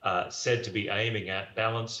specifically said to be aiming at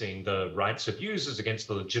balancing the rights of users against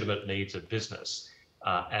the legitimate needs of business.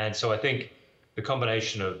 And so I think the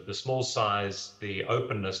combination of the small size, the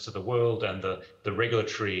openness to the world, and the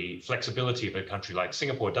regulatory flexibility of a country like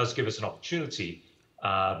Singapore does give us an opportunity,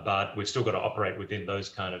 but we've still got to operate within those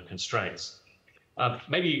kind of constraints.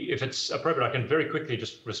 Maybe if it's appropriate, I can very quickly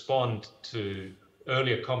just respond to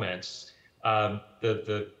earlier comments. I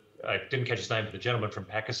didn't catch his name, but the gentleman from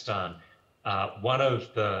Pakistan, one of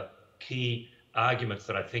the key arguments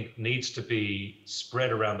that I think needs to be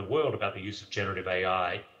spread around the world about the use of generative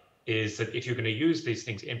AI is that if you're going to use these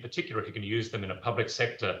things, in particular, if you're going to use them in a public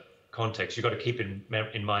sector context, you've got to keep in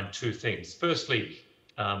mind two things. Firstly,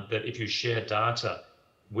 that if you share data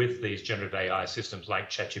with these generative AI systems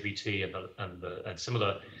like ChatGPT and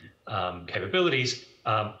similar capabilities,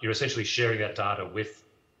 you're essentially sharing that data with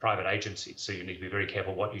private agencies. So you need to be very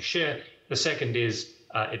careful what you share. The second is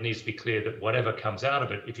it needs to be clear that whatever comes out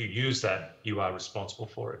of it, if you use that, you are responsible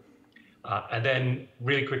for it. And then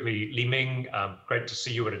really quickly, Li Ming, great to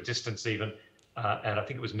see you at a distance even, and I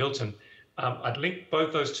think it was Milton. I'd link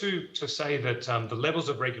both those two to say that the levels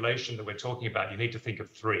of regulation that we're talking about, you need to think of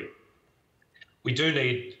three. We do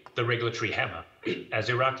need the regulatory hammer. As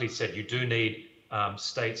Irakli said, you do need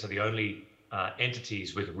states are the only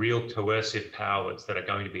entities with real coercive powers that are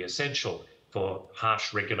going to be essential for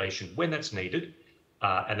harsh regulation when that's needed,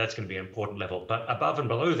 and that's going to be an important level. But above and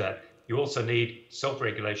below that, you also need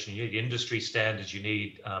self-regulation, you need industry standards, you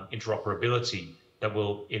need interoperability that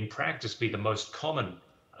will, in practice, be the most common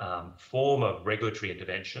form of regulatory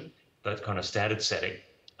intervention, that kind of standard setting.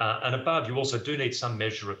 And above, you also do need some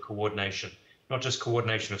measure of coordination, not just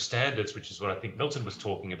coordination of standards, which is what I think Milton was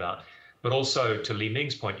talking about, but also, to Li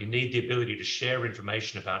Ming's point, you need the ability to share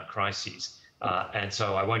information about crises. And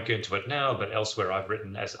so I won't go into it now, but elsewhere I've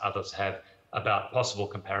written, as others have, about possible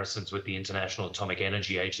comparisons with the International Atomic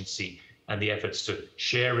Energy Agency and the efforts to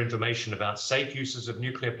share information about safe uses of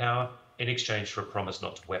nuclear power in exchange for a promise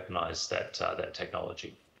not to weaponize that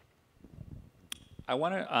technology. I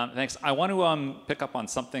want to, thanks. I want to pick up on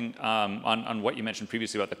something on what you mentioned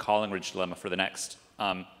previously about the Collingridge dilemma for the next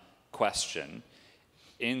question.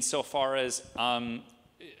 Insofar as,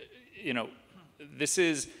 you know, this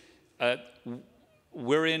is,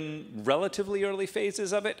 we're in relatively early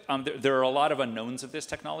phases of it. There are a lot of unknowns of this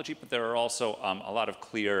technology, but there are also a lot of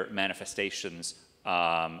clear manifestations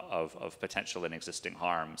of potential and existing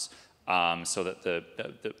harms. So that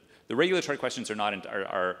the regulatory questions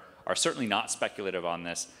are certainly not speculative on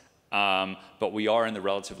this, but we are in the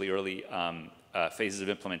relatively early phases of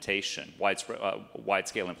implementation,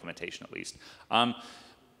 wide-scale implementation at least.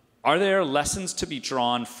 Are there lessons to be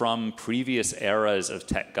drawn from previous eras of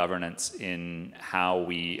tech governance in how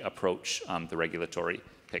we approach the regulatory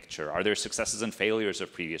picture? Are there successes and failures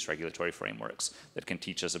of previous regulatory frameworks that can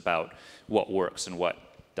teach us about what works and what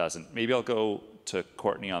doesn't? Maybe I'll go to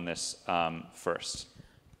Courtney on this first.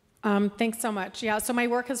 Thanks so much. Yeah, so my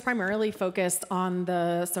work has primarily focused on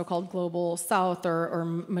the so-called global south or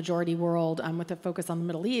majority world with a focus on the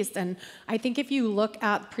Middle East. And I think if you look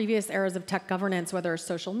at previous eras of tech governance, whether it's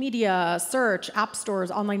social media, search, app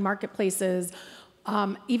stores, online marketplaces,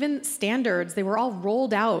 even standards, they were all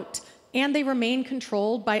rolled out and they remain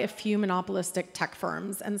controlled by a few monopolistic tech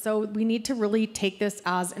firms. And so we need to really take this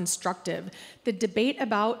as instructive. The debate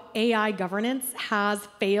about AI governance has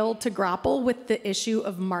failed to grapple with the issue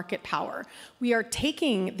of market power. We are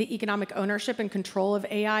taking the economic ownership and control of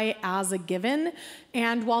AI as a given.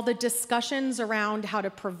 And while the discussions around how to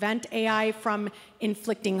prevent AI from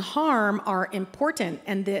inflicting harm are important,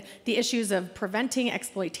 and the issues of preventing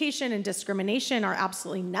exploitation and discrimination are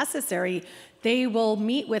absolutely necessary, they will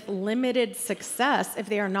meet with limited success if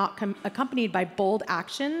they are not accompanied by bold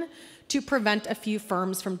action to prevent a few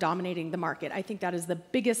firms from dominating the market. I think that is the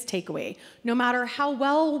biggest takeaway. No matter how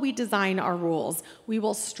well we design our rules, we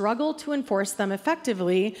will struggle to enforce them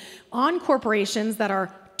effectively on corporations that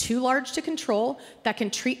are too large to control, that can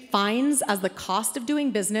treat fines as the cost of doing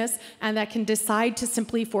business, and that can decide to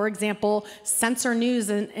simply, for example, censor news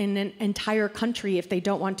in an entire country if they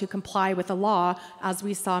don't want to comply with a law, as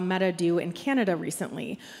we saw Meta do in Canada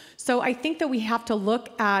recently. So I think that we have to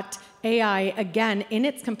look at AI, again, in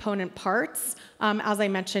its component parts, as I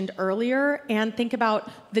mentioned earlier, and think about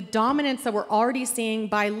the dominance that we're already seeing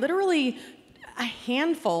by literally a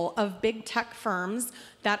handful of big tech firms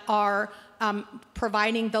that are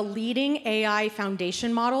providing the leading AI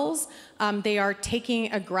foundation models. They are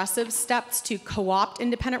taking aggressive steps to co-opt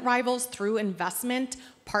independent rivals through investment,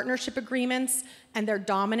 partnership agreements, and their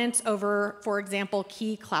dominance over, for example,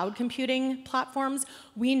 key cloud computing platforms.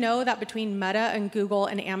 We know that between Meta and Google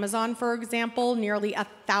and Amazon, for example, nearly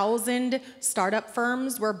 1,000 startup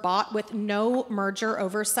firms were bought with no merger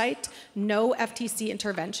oversight, no FTC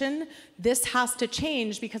intervention. This has to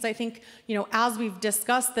change because I think, as we've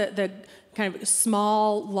discussed, the kind of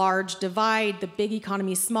small, large divide, the big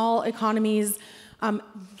economies, small economies,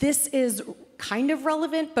 this is kind of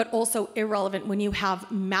relevant, but also irrelevant when you have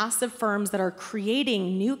massive firms that are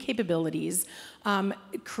creating new capabilities,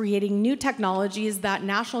 creating new technologies that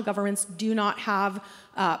national governments do not have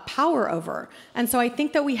power over. And so I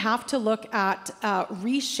think that we have to look at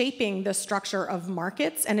reshaping the structure of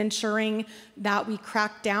markets and ensuring that we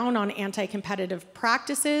crack down on anti-competitive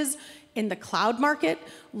practices in the cloud market,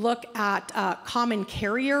 look at common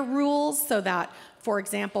carrier rules so that, for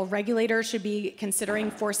example, regulators should be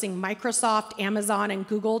considering forcing Microsoft, Amazon, and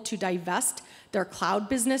Google to divest their cloud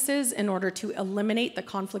businesses in order to eliminate the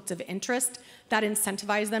conflicts of interest that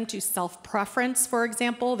incentivize them to self-preference, for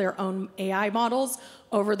example, their own AI models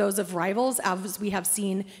over those of rivals, as we have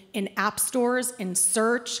seen in app stores, in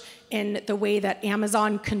search, in the way that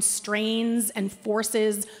Amazon constrains and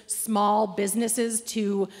forces small businesses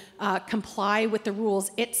to comply with the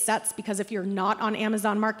rules it sets, because if you're not on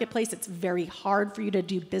Amazon Marketplace, it's very hard for you to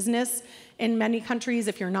do business in many countries.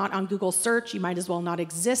 If you're not on Google search, you might as well not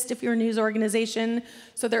exist if you're a news organization.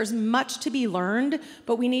 So there's much to be learned,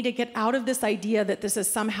 but we need to get out of this idea that this is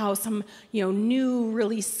somehow some new,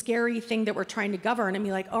 really scary thing that we're trying to govern and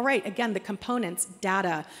be like, all right, again, the components,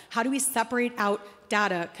 data. How do we separate out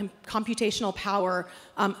data, computational power,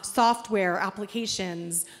 software,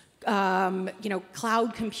 applications,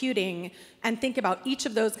 cloud computing, and think about each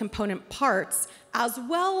of those component parts, as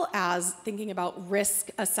well as thinking about risk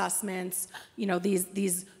assessments,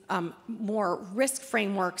 these more risk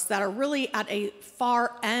frameworks that are really at a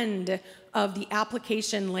far end of the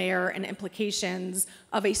application layer and implications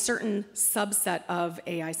of a certain subset of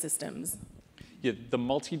AI systems. Yeah, the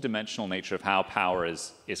multidimensional nature of how power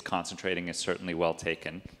is concentrating is certainly well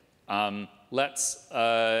taken. If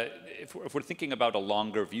we're thinking about a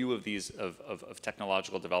longer view of these of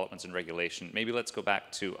technological developments and regulation, maybe let's go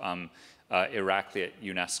back to Irakli at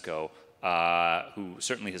UNESCO, who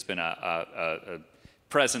certainly has been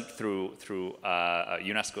present through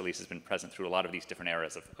UNESCO at least has been present through a lot of these different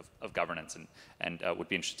eras of governance, and would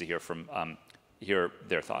be interested to hear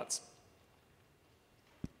their thoughts.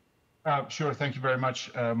 Sure. Thank you very much,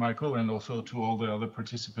 Michael, and also to all the other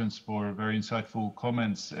participants for very insightful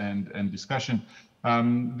comments and discussion.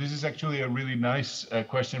 This is actually a really nice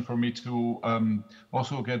question for me to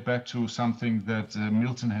also get back to something that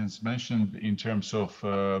Milton has mentioned in terms of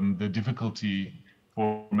the difficulty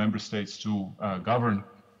for member states to govern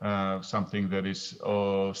something that is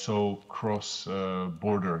so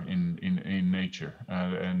cross-border in nature,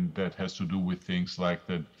 and that has to do with things like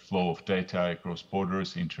the flow of data across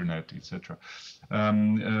borders, internet, etc.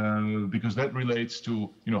 Because that relates to,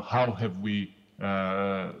 how have we,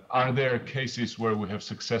 are there cases where we have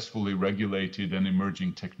successfully regulated an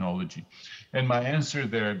emerging technology? And my answer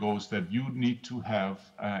there goes that you need to have,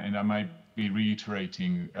 and I might be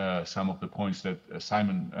reiterating some of the points that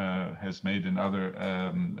Simon has made and other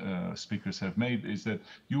speakers have made, is that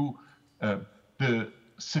the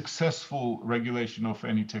successful regulation of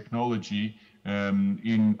any technology,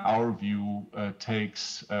 in our view,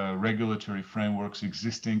 takes regulatory frameworks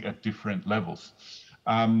existing at different levels.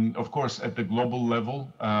 Of course, at the global level,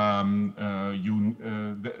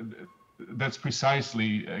 that's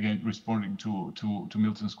precisely, again, responding to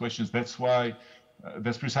Milton's questions,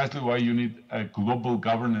 that's precisely why you need a global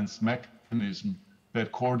governance mechanism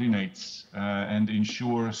that coordinates and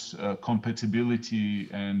ensures compatibility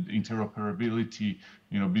and interoperability,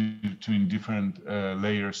 between different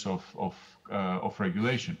layers of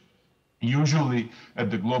regulation. Usually,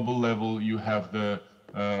 at the global level, you have the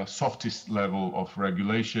softest level of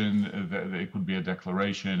regulation. It could be a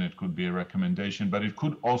declaration, it could be a recommendation, but it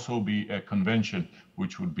could also be a convention,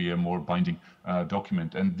 which would be a more binding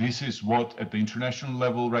document. And this is what, at the international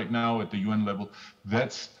level right now, at the UN level,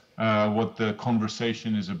 that's what the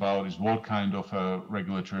conversation is about, is what kind of a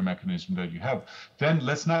regulatory mechanism that you have. Then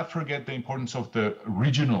let's not forget the importance of the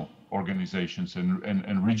regional organizations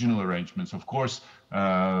and regional arrangements. Of course,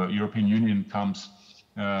 European Union comes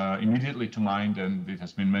immediately to mind, and it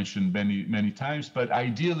has been mentioned many times, but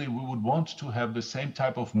ideally we would want to have the same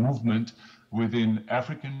type of movement within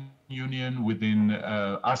African Union, within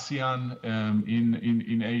ASEAN,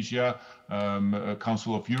 in Asia.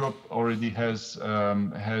 Council of Europe already has a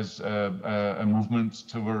movement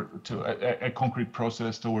to a concrete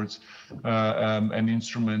process towards an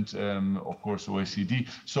instrument, of course, OECD.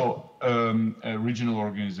 So a regional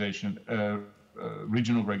organization,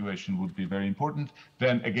 regional regulation would be very important.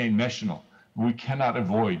 Then again, national. We cannot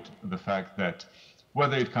avoid the fact that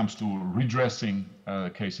whether it comes to redressing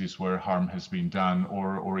cases where harm has been done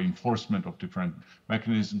or enforcement of different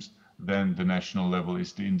mechanisms, then the national level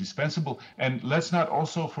is indispensable. And let's not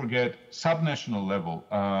also forget subnational level.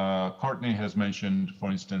 Courtney has mentioned, for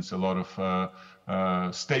instance, a lot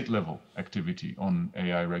of state level activity on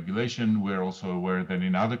AI regulation. We're also aware that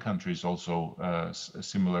in other countries also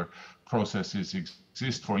similar processes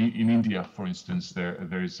exist. In India, for instance,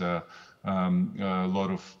 there is a lot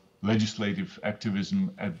of legislative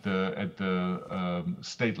activism at the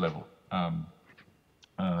state level,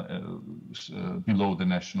 below the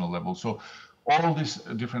national level. So all these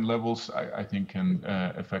different levels, I think, can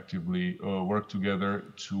effectively work together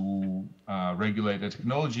to regulate a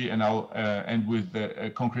technology. And I'll end with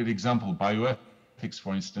a concrete example. Bioethics,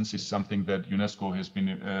 for instance, is something that UNESCO has been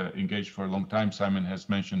engaged for a long time. Simon has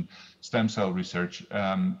mentioned stem cell research.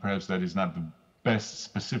 Perhaps that is not the best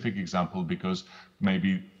specific example, because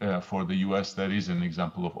maybe for the US that is an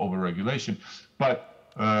example of overregulation. But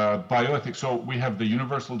bioethics, so we have the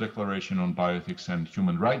Universal Declaration on Bioethics and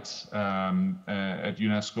Human Rights at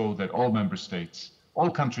UNESCO that all member states, all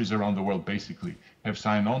countries around the world basically have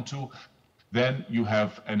signed on to. Then you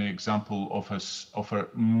have an example of a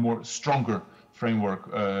more stronger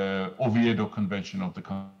framework, Oviedo Convention of the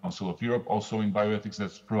Council of Europe, also in bioethics,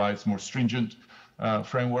 that provides more stringent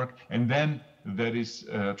framework. And then that is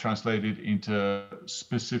translated into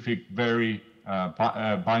specific, very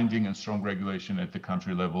binding and strong regulation at the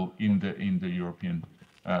country level in the European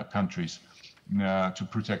countries to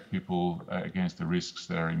protect people against the risks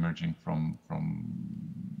that are emerging from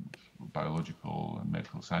biological and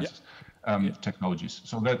medical sciences technologies.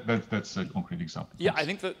 So that's a concrete example. Yeah, I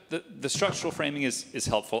think the structural framing is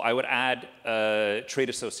helpful. I would add trade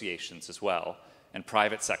associations as well, and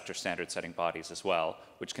private sector standard setting bodies as well,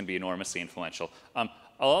 which can be enormously influential.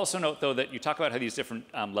 I'll also note, though, that you talk about how these different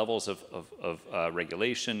levels of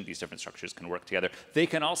regulation, these different structures can work together. They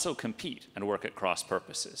can also compete and work at cross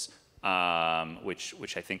purposes,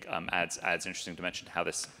 which I think adds interesting dimension to how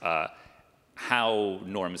this how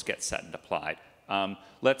norms get set and applied.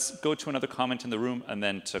 Let's go to another comment in the room and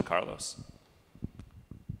then to Carlos.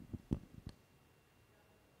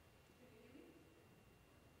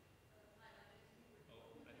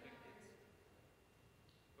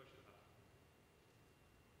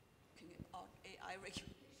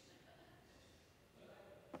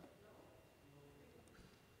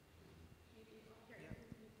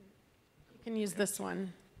 You can use this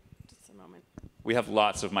one. Just a moment. We have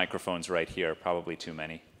lots of microphones right here, probably too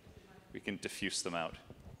many. We can diffuse them out.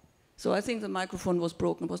 So I think the microphone was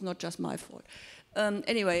broken. It was not just my fault.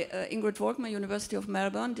 Anyway, Ingrid Volkmer, University of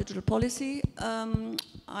Melbourne, Digital Policy.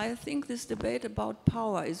 I think this debate about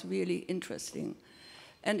power is really interesting.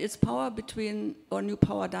 And it's power between, or new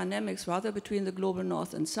power dynamics rather, between the global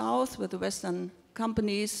north and south, with the Western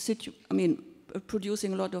companies,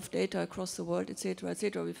 producing a lot of data across the world, et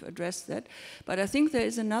cetera, we've addressed that. But I think there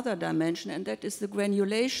is another dimension, and that is the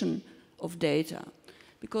granulation of data.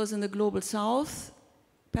 Because in the global south,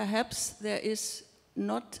 perhaps there is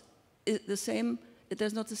not the same,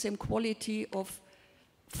 there's not the same quality of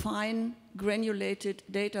fine granulated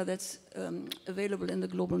data that's available in the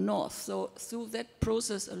global north. So through that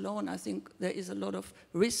process alone, I think there is a lot of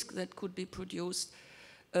risk that could be produced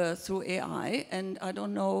through AI, and I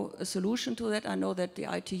don't know a solution to that. I know that the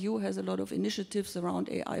ITU has a lot of initiatives around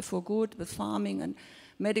AI for good with farming and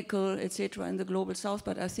medical, etc. in the global south,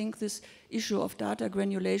 but I think this issue of data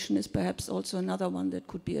granulation is perhaps also another one that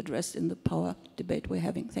could be addressed in the power debate we're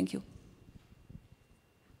having. Thank you.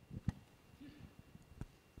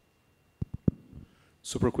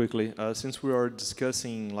 Super quickly, since we are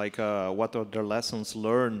discussing like what are the lessons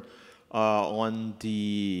learned on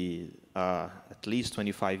the at least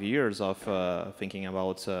 25 years of thinking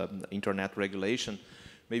about internet regulation,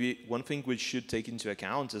 maybe one thing we should take into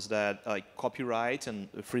account is that copyright and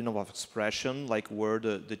freedom of expression were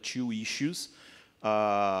the two issues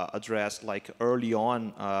addressed early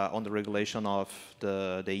on the regulation of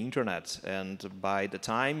the internet. And by the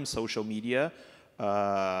time social media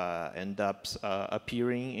end up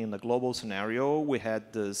appearing in the global scenario, we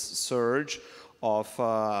had this surge of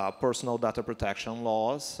personal data protection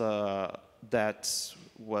laws that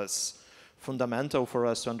was fundamental for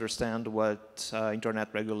us to understand what internet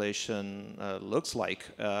regulation looks like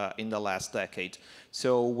in the last decade.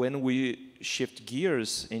 So when we shift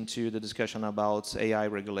gears into the discussion about AI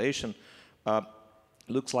regulation,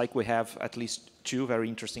 looks like we have at least two very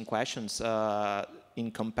interesting questions in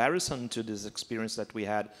comparison to this experience that we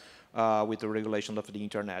had with the regulation of the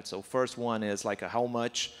internet. So first one is how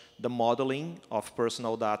much the modeling of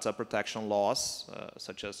personal data protection laws,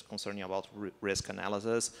 such as concerning about risk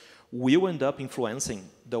analysis, will end up influencing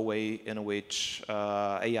the way in which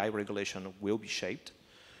AI regulation will be shaped.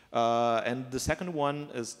 And the second one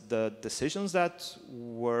is the decisions that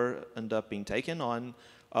were end up being taken on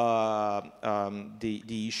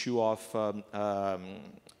the issue of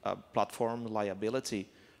platform liability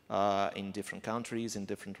in different countries, in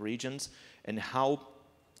different regions, and how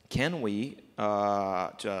can we,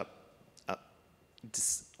 on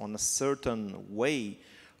a certain way,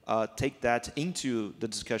 take that into the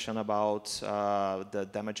discussion about the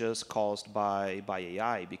damages caused by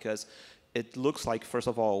AI, because it looks like, first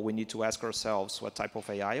of all, we need to ask ourselves what type of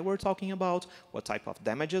AI we're talking about, what type of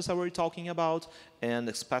damages are we talking about, and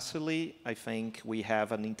especially, I think we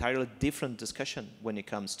have an entirely different discussion when it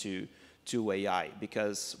comes to AI,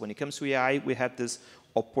 because when it comes to AI, we have this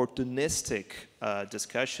opportunistic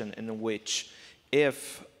discussion in which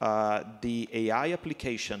if the AI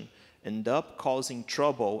application end up causing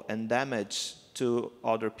trouble and damage to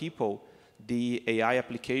other people, the AI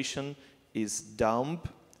application is dumb,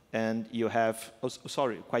 and you have,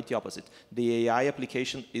 quite the opposite. The AI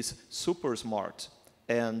application is super smart,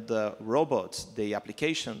 and the robot, the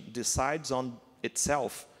application, decides on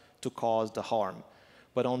itself to cause the harm.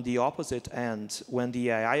 But on the opposite end, when the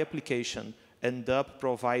AI application ends up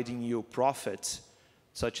providing you profit,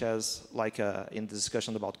 such as in the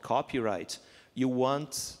discussion about copyright, you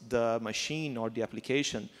want the machine or the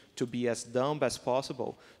application to be as dumb as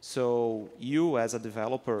possible. So you as a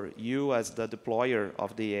developer, you as the deployer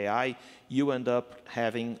of the AI, you end up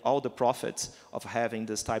having all the profits of having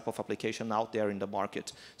this type of application out there in the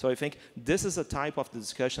market. So I think this is a type of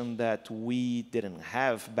discussion that we didn't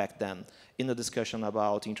have back then in the discussion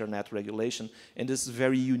about internet regulation. And this is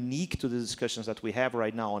very unique to the discussions that we have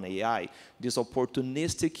right now on AI, this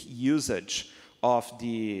opportunistic usage of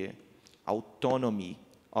the autonomy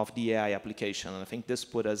of the AI application. And I think this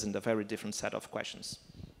put us in a very different set of questions.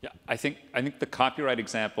 Yeah, I think the copyright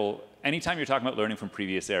example, anytime you're talking about learning from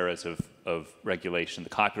previous eras of regulation, the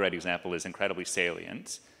copyright example is incredibly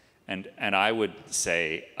salient. And I would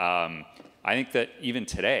say, I think that even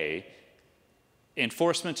today,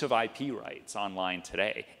 enforcement of IP rights online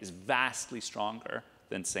today is vastly stronger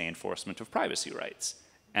than, say, enforcement of privacy rights.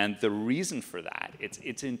 And the reason for that,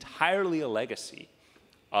 it's entirely a legacy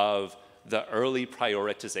of the early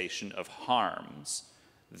prioritization of harms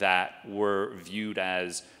that were viewed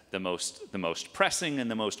as the most pressing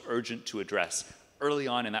and the most urgent to address early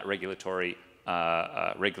on in that regulatory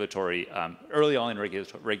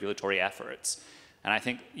efforts. And I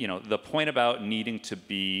think the point about needing to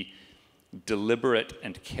be deliberate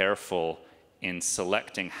and careful in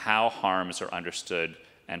selecting how harms are understood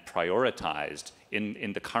and prioritized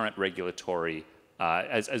in the current regulatory,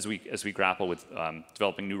 as we grapple with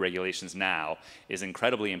developing new regulations now, is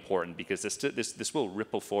incredibly important, because this will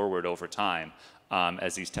ripple forward over time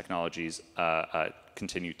as these technologies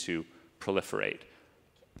continue to proliferate.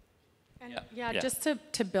 Yeah, just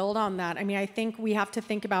to build on that, I mean, I think we have to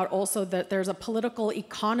think about also that there's a political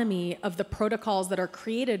economy of the protocols that are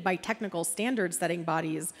created by technical standard setting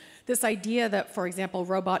bodies. This idea that, for example,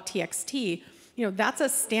 robot TXT, you know, that's a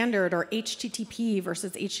standard, or HTTP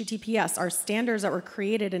versus HTTPS are standards that were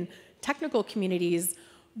created in technical communities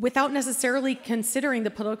without necessarily considering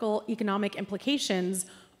the political economic implications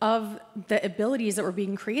of the abilities that were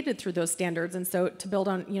being created through those standards. And so to build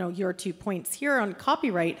on, you know, your 2 points here on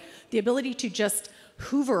copyright, the ability to just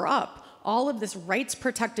hoover up all of this rights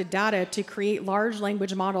protected data to create large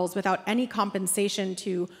language models without any compensation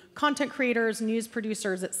to content creators, news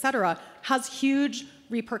producers, et cetera, has huge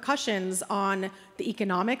repercussions on the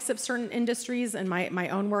economics of certain industries. In my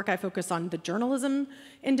own work, I focus on the journalism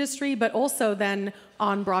industry, but also then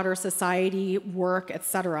on broader society, work, et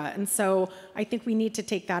cetera. And so I think we need to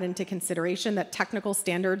take that into consideration, that technical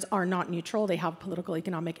standards are not neutral. They have political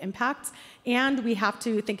economic impacts. And we have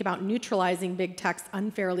to think about neutralizing big tech's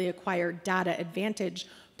unfairly acquired data advantage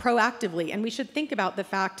proactively. And we should think about the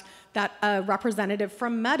fact that a representative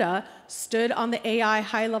from Meta stood on the AI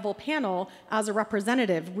high-level panel as a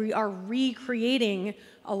representative. We are recreating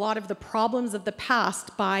a lot of the problems of the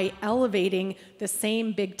past by elevating the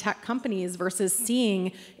same big tech companies versus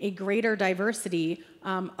seeing a greater diversity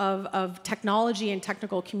of technology and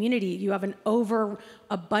technical community. You have an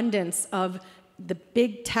overabundance of the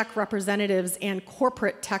big tech representatives and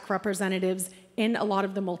corporate tech representatives in a lot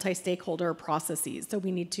of the multi-stakeholder processes. So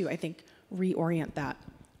we need to, I think, reorient that.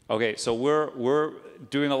 Okay, so we're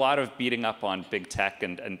doing a lot of beating up on big tech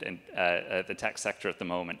and the tech sector at the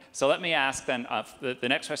moment. So let me ask then, the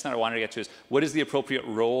next question that I wanted to get to is, what is the appropriate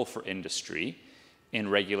role for industry in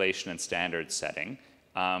regulation and standard setting?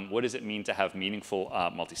 What does it mean to have meaningful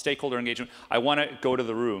multi-stakeholder engagement? I want to go to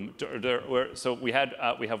the room. So we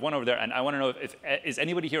have one over there, and I want to know if is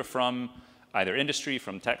anybody here from either industry,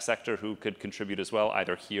 from tech sector, who could contribute as well,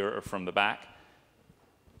 either here or from the back?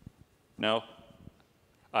 No?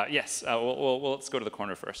 Yes, well, let's go to the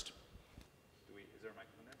corner first. Is there a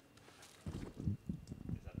microphone there?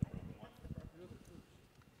 Is that the more open one?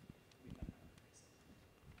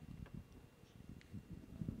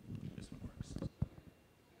 This one works.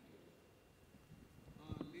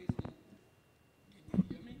 Can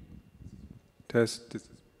you hear me? Test.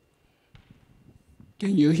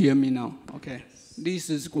 Can you hear me now? Okay. Yes. This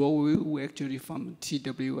is Guo, actually from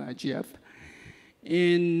IGF.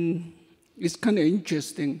 And it's kind of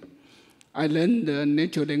interesting. I learned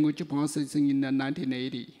natural language processing in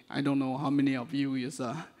 1980. I don't know how many of you is,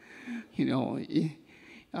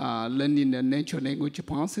 learning the natural language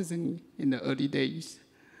processing in the early days.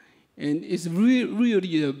 And it's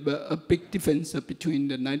really a big difference between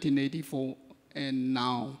the 1984 and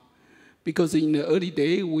now. Because in the early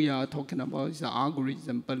day, we are talking about the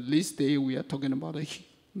algorithm, but this day we are talking about a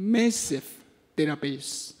massive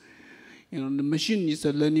database. You know, the machine is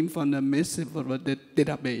learning from the massive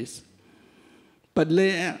database. But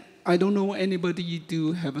I don't know anybody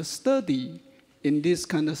to have a study in this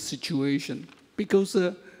kind of situation, because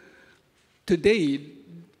today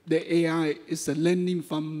the AI is learning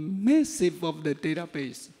from massive of the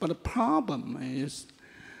database. But the problem is,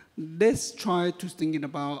 let's try to think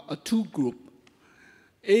about a two group.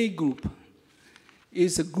 A group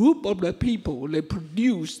is a group of the people that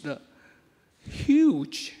produce the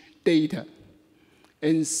huge data,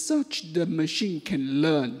 and such the machine can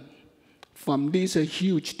learn from this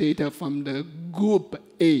huge data from the group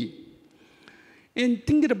A. And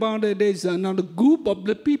thinking about it, there's another group of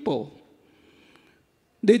the people.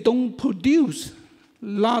 They don't produce a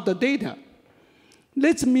lot of data.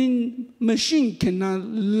 That means machine cannot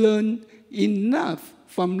learn enough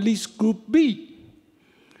from this group B.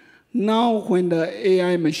 Now when the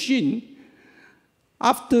AI machine,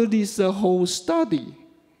 after this whole study,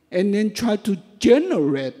 and then try to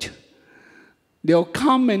generate their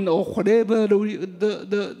comment or whatever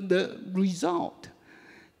the result,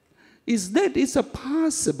 is that it's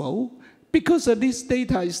possible because this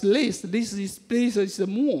data is less, this data is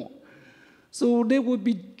more. So there will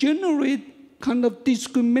be generate kind of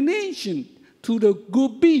discrimination to the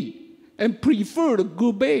group B and prefer the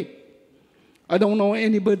group A. I don't know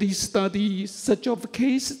anybody study such of a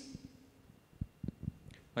case.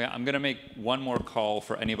 Yeah, I'm going to make one more call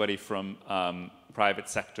for anybody from private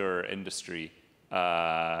sector or industry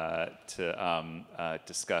to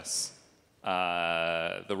discuss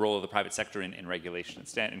the role of the private sector in regulation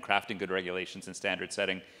and in crafting good regulations and standard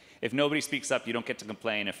setting. If nobody speaks up, you don't get to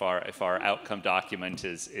complain if our outcome document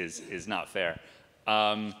is not fair.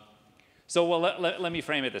 So well, let me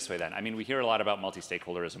frame it this way then. I mean, we hear a lot about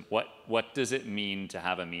multi-stakeholderism. What does it mean to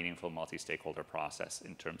have a meaningful multi-stakeholder process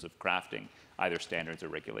in terms of crafting either standards or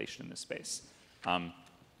regulation in this space?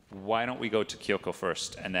 Why don't we go to Kyoko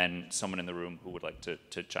first, and then someone in the room who would like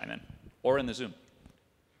to chime in, or in the Zoom.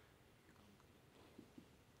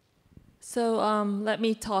 So let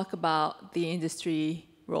me talk about the industry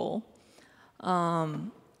role.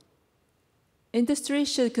 Industry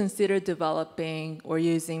should consider developing or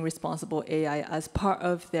using responsible AI as part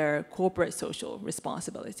of their corporate social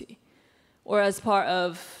responsibility, or as part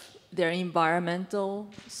of their environmental,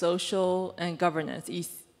 social, and governance,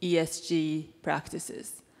 ESG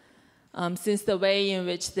practices. Since the way in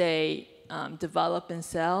which they develop and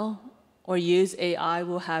sell or use AI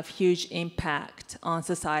will have huge impact on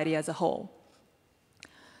society as a whole.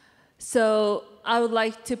 So I would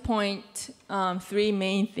like to point three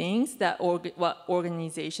main things that what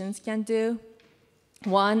organizations can do.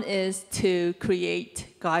 One is to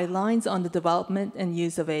create guidelines on the development and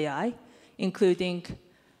use of AI, including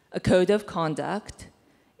a code of conduct,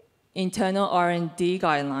 internal R&D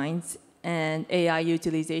guidelines, and AI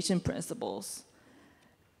utilization principles,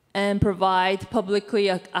 and provide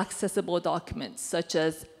publicly accessible documents such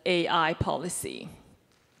as AI policy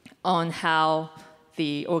on how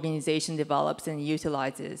the organization develops and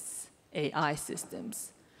utilizes AI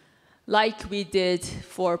systems, like we did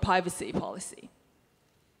for privacy policy.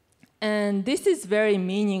 And this is very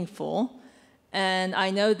meaningful, and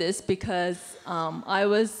I know this because I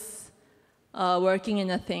was working in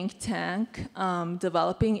a think tank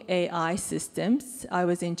developing AI systems. I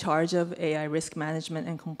was in charge of AI risk management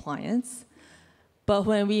and compliance. But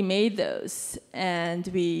when we made those and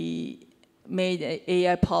we made an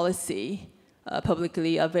AI policy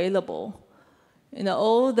publicly available,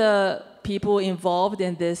 all the people involved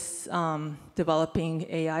in this developing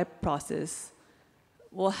AI process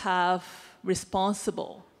will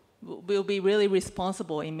be really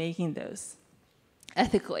responsible in making those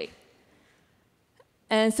ethically.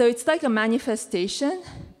 And so it's like a manifestation,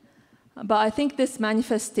 but I think this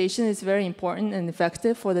manifestation is very important and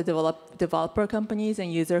effective for the developer companies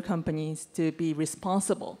and user companies to be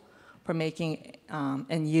responsible for making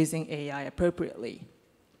and using AI appropriately.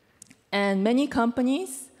 And many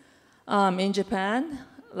companies in Japan,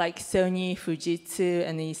 like Sony, Fujitsu,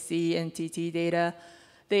 NEC, and NTT Data,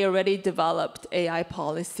 they already developed AI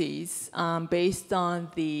policies based on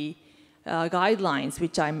the guidelines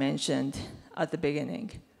which I mentioned at the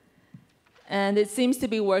beginning. And it seems to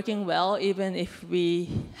be working well, even if we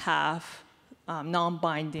have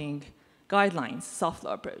non-binding guidelines, soft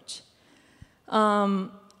law approach.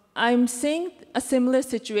 I'm seeing a similar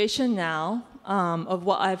situation now of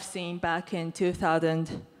what I've seen back in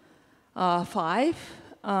 2005.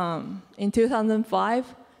 In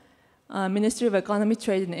 2005, Ministry of Economy,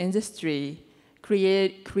 Trade, and Industry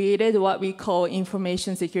created what we call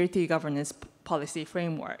Information Security Governance Policy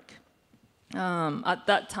Framework. At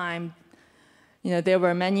that time, there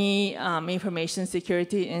were many information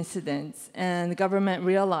security incidents, and the government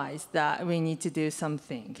realized that we need to do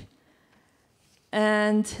something.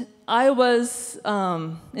 And I was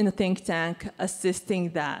in a think tank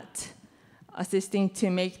assisting to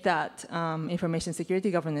make that information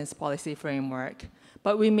security governance policy framework.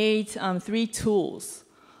 But we made three tools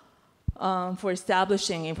for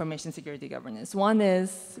establishing information security governance. One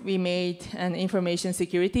is we made an information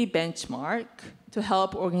security benchmark to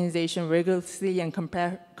help organizations rigorously and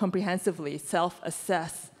comprehensively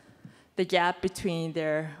self-assess the gap between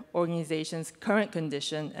their organization's current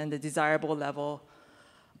condition and the desirable level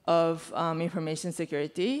of information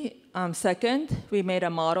security. Second, we made a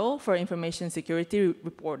model for information security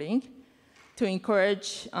reporting to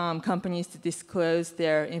encourage companies to disclose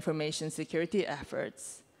their information security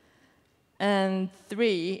efforts. And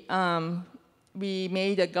three, we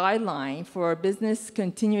made a guideline for business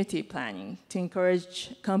continuity planning to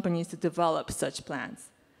encourage companies to develop such plans.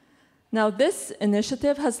 Now, this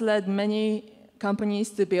initiative has led many companies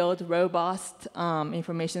to build robust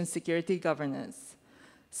information security governance.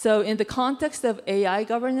 So in the context of AI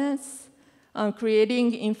governance,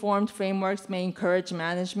 creating informed frameworks may encourage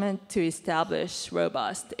management to establish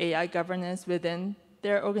robust AI governance within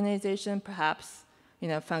their organization, perhaps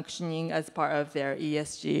functioning as part of their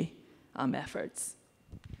ESG efforts.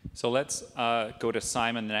 So let's go to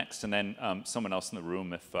Simon next, and then someone else in the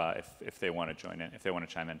room if they want to join in, if they want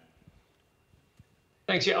to chime in.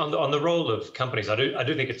 Thanks. Yeah, on the role of companies, I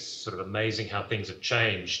do think it's sort of amazing how things have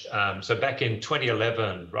changed. So back in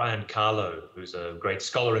 2011, Ryan Carlo, who's a great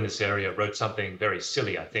scholar in this area, wrote something very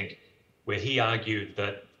silly, I think, where he argued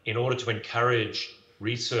that in order to encourage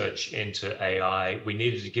research into AI, we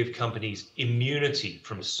needed to give companies immunity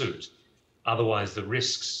from suit. Otherwise, the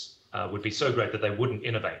risks would be so great that they wouldn't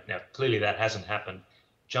innovate. Now, clearly that hasn't happened.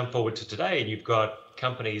 Jump forward to today, and you've got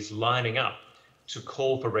companies lining up to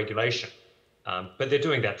call for regulation. But they're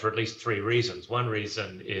doing that for at least 3 reasons. One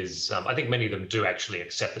reason is I think many of them do actually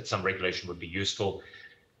accept that some regulation would be useful.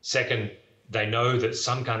 Second, they know that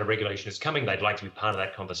some kind of regulation is coming. They'd like to be part of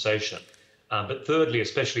that conversation. But thirdly,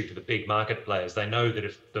 especially for the big market players, they know that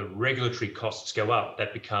if the regulatory costs go up,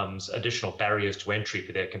 that becomes additional barriers to entry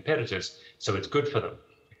for their competitors. So it's good for them.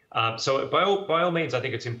 So by all means, I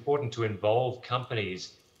think it's important to involve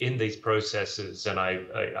companies in these processes. And I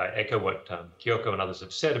echo what Kyoko and others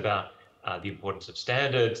have said about the importance of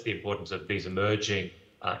standards, the importance of these emerging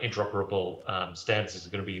interoperable standards is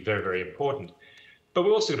going to be very, very important. But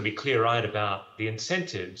we're also going to be clear-eyed about the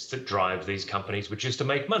incentives that drive these companies, which is to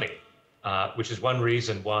make money, which is one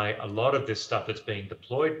reason why a lot of this stuff that's being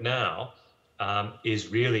deployed now is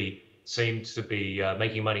really seems to be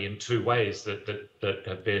making money in 2 ways that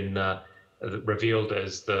have been revealed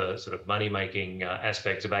as the sort of money-making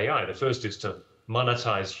aspects of AI. The first is to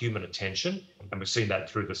monetize human attention, and we've seen that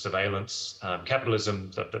through the surveillance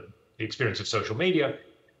capitalism, the experience of social media.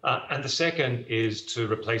 And the second is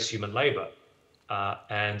to replace human labor.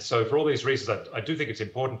 And so for all these reasons, I do think it's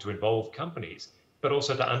important to involve companies, but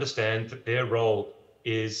also to understand that their role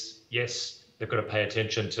is, yes, they've got to pay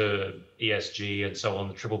attention to ESG and so on,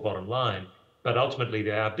 the triple bottom line, but ultimately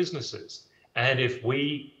they are businesses. And if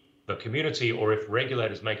we, the community, or if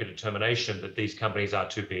regulators make a determination that these companies are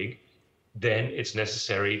too big, then it's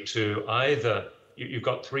necessary to either, you've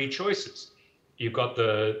got 3 choices. You've got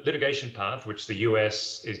the litigation path, which the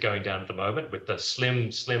US is going down at the moment, with the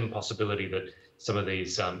slim possibility that some of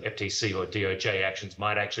these FTC or DOJ actions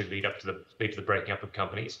might actually lead to the breaking up of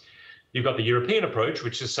companies. You've got the European approach,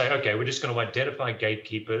 which is say, okay, we're just going to identify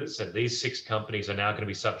gatekeepers, and these 6 companies are now going to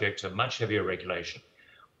be subject to much heavier regulation.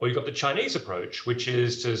 Or you've got the Chinese approach, which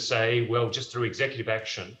is to say, well, just through executive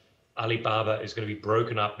action, Alibaba is going to be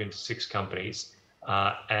broken up into 6 companies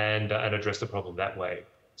and address the problem that way.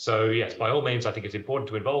 So yes, by all means, I think it's important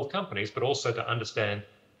to involve companies, but also to understand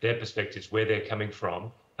their perspectives, where they're coming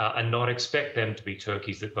from, and not expect them to be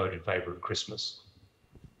turkeys that vote in favor of Christmas.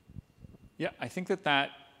 Yeah, I think that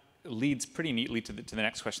leads pretty neatly to the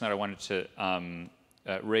next question that I wanted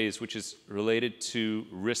to raise, which is related to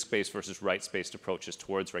risk-based versus rights-based approaches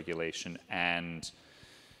towards regulation and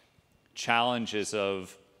challenges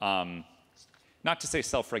of, not to say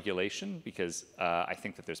self-regulation, because I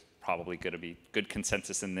think that there's probably going to be good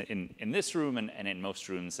consensus in this room and in most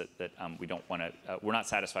rooms that we don't want to, we're not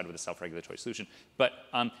satisfied with a self-regulatory solution. But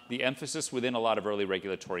the emphasis within a lot of early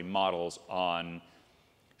regulatory models on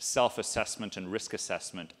self-assessment and risk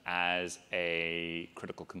assessment as a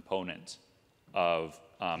critical component of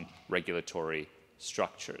regulatory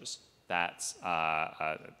structures. That's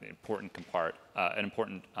an important part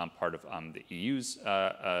of the EU's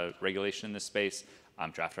regulation in this space,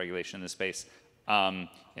 draft regulation in this space.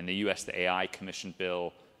 In the US, the AI Commission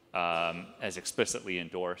bill has explicitly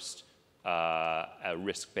endorsed a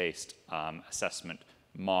risk-based assessment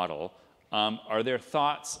model. Are there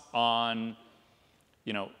thoughts on,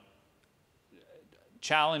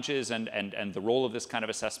 challenges and the role of this kind of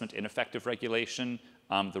assessment in effective regulation,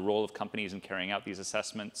 the role of companies in carrying out these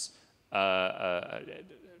assessments,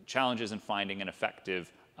 challenges in finding an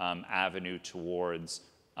effective avenue towards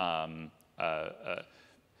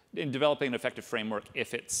in developing an effective framework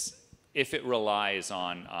if it relies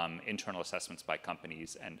on internal assessments by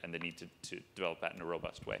companies and the need to develop that in a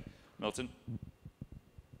robust way. Milton?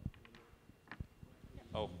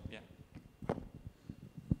 Oh, yeah.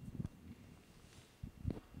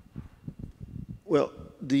 Well,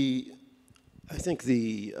 I think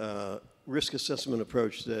the risk assessment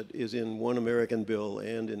approach that is in one American bill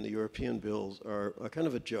and in the European bills are kind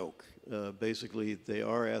of a joke. Basically, they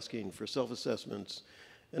are asking for self-assessments.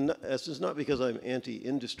 And this is not because I'm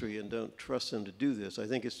anti-industry and don't trust them to do this. I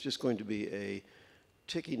think it's just going to be a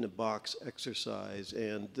ticking-the-box exercise.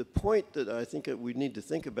 And the point that I think that we need to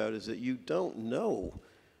think about is that you don't know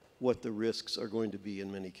what the risks are going to be in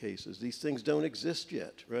many cases. These things don't exist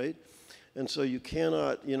yet, right? And so you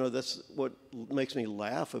cannot, that's what makes me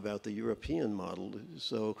laugh about the European model.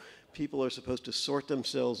 So people are supposed to sort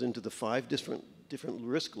themselves into the 5 different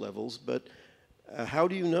risk levels, but how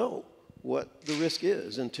do you know what the risk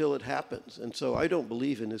is until it happens. And so I don't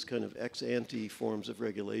believe in this kind of ex-ante forms of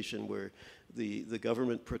regulation where the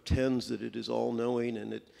government pretends that it is all-knowing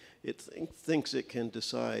and it thinks it can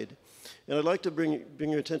decide. And I'd like to bring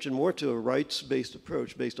your attention more to a rights-based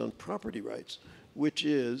approach based on property rights, which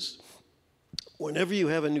is whenever you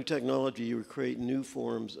have a new technology, you create new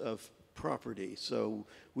forms of property. So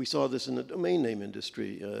we saw this in the domain name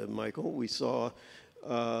industry, Michael. We saw,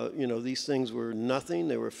 these things were nothing.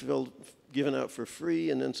 They were given out for free,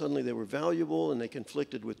 and then suddenly they were valuable, and they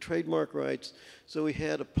conflicted with trademark rights. So we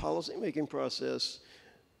had a policy-making process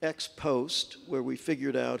ex post where we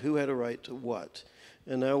figured out who had a right to what.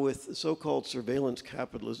 And now with so-called surveillance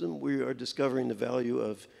capitalism, we are discovering the value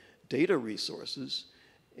of data resources,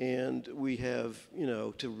 and we have,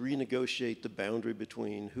 to renegotiate the boundary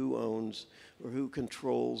between who owns or who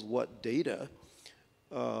controls what data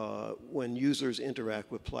when users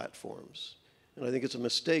interact with platforms. And I think it's a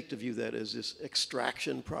mistake to view that as this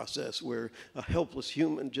extraction process where a helpless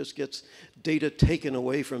human just gets data taken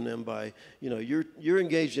away from them by, you're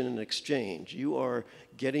engaged in an exchange. You are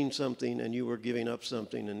getting something and you are giving up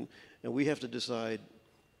something, and we have to decide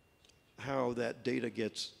how that data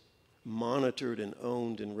gets monitored and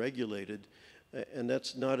owned and regulated, and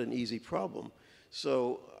that's not an easy problem.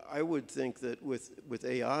 So I would think that with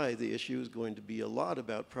AI, the issue is going to be a lot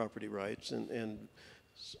about property rights, and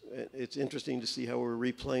it's interesting to see how we're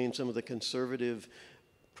replaying some of the conservative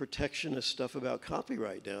protectionist stuff about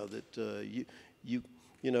copyright now. That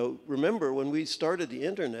remember when we started the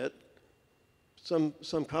internet, some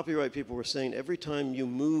copyright people were saying every time you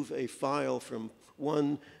move a file from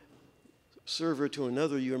one server to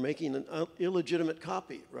another, you're making an illegitimate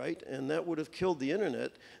copy, right? And that would have killed the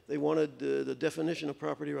internet. They wanted the definition of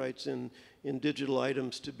property rights in digital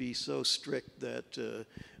items to be so strict that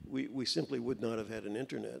we simply would not have had an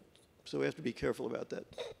internet. So we have to be careful about that.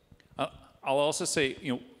 I'll also say,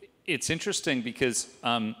 it's interesting because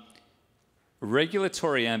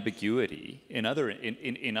regulatory ambiguity in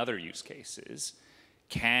other use cases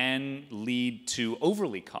can lead to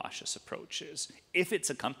overly cautious approaches if it's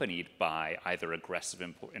accompanied by either aggressive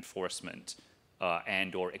enforcement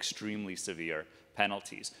and or extremely severe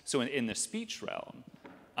penalties. So in the speech realm,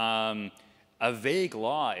 a vague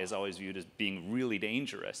law is always viewed as being really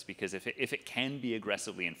dangerous because if it can be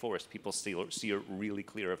aggressively enforced, people see it really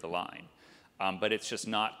clear of the line. But it's just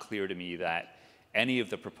not clear to me that any of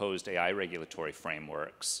the proposed AI regulatory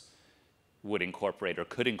frameworks would incorporate or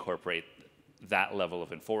could incorporate that level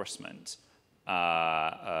of enforcement, so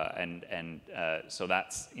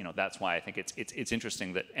that's why I think it's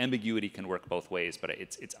interesting that ambiguity can work both ways, but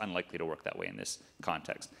it's unlikely to work that way in this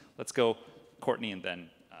context. Let's go, Courtney, and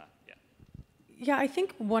then yeah. Yeah, I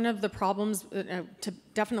think one of the problems, to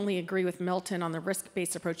definitely agree with Milton on the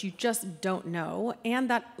risk-based approach, you just don't know, and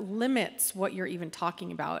that limits what you're even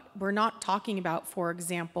talking about. We're not talking about, for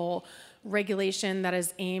example, regulation that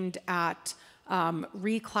is aimed at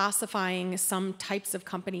reclassifying some types of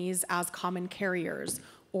companies as common carriers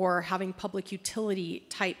or having public utility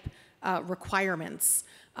type requirements,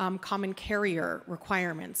 common carrier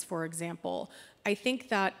requirements, for example. I think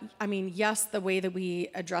that, yes, the way that we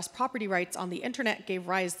address property rights on the internet gave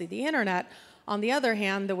rise to the internet. On the other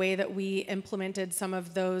hand, the way that we implemented some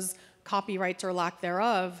of those copyrights or lack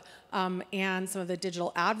thereof and some of the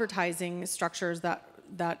digital advertising structures that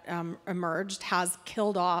emerged has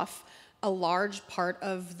killed off a large part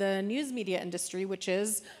of the news media industry, which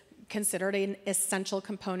is considered an essential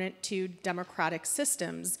component to democratic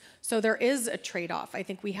systems. So there is a trade-off. I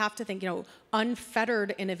think we have to think,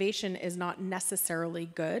 unfettered innovation is not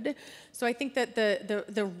necessarily good. So I think that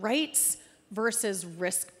the rights versus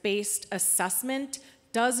risk-based assessment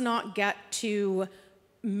does not get to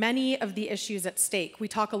many of the issues at stake. We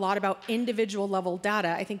talk a lot about individual level data.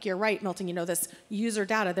 I think you're right, Milton, this user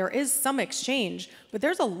data. There is some exchange, but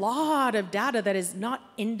there's a lot of data that is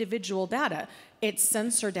not individual data. It's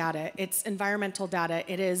sensor data, it's environmental data,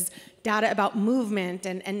 it is data about movement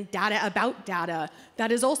and data about data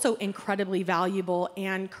that is also incredibly valuable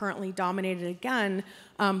and currently dominated again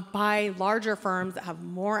by larger firms that have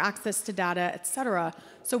more access to data, et cetera.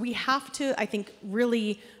 So we have to, I think,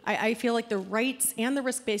 really, I feel like the rights and the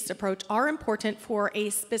risk-based approach are important for a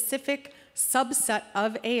specific subset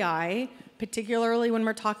of AI, particularly when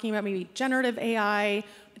we're talking about maybe generative AI,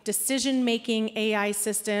 decision-making AI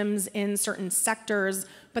systems in certain sectors,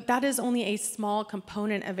 but that is only a small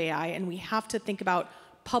component of AI, and we have to think about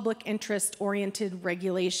public interest-oriented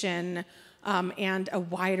regulation and a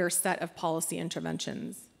wider set of policy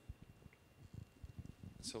interventions.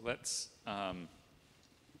 So let's,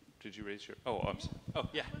 did you raise your, oh, I'm sorry. Oh,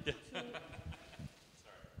 yeah.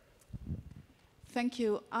 Thank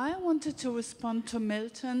you. I wanted to respond to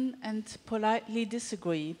Milton and politely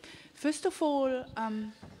disagree. First of all,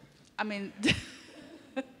 I mean,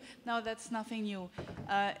 no, that's nothing new.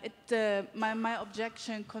 My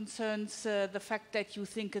objection concerns the fact that you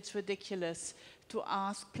think it's ridiculous to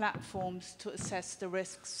ask platforms to assess the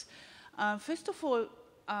risks. First of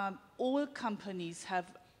all companies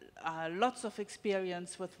have lots of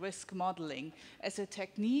experience with risk modeling. As a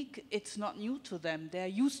technique, it's not new to them. They're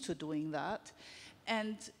used to doing that.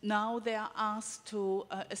 And now they are asked to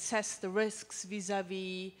assess the risks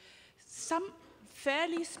vis-à-vis some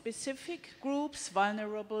fairly specific groups,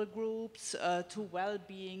 vulnerable groups, to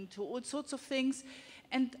well-being, to all sorts of things.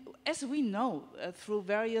 And as we know through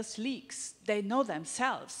various leaks, they know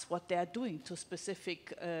themselves what they are doing to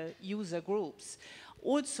specific user groups.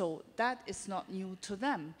 Also, that is not new to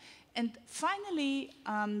them. And finally,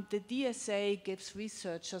 the DSA gives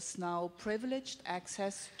researchers now privileged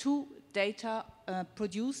access to data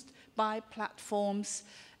produced by platforms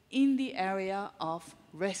in the area of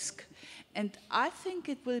risk. And I think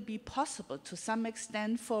it will be possible to some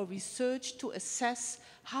extent for research to assess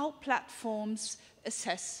how platforms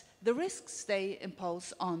assess the risks they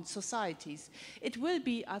impose on societies. It will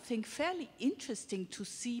be, I think, fairly interesting to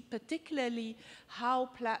see particularly how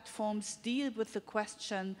platforms deal with the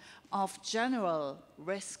question of general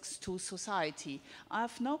risks to society. I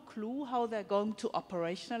have no clue how they're going to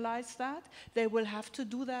operationalize that. They will have to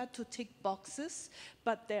do that to tick boxes,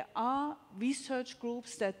 but there are research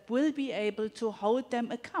groups that will be able to hold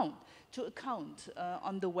them account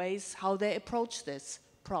on the ways how they approach this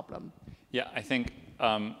problem. Yeah, I think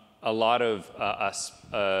a lot of us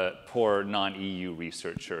poor non-EU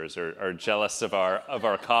researchers are jealous of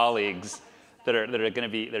our colleagues that are going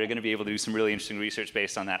to be able to do some really interesting research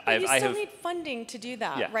based on that. But you still need funding to do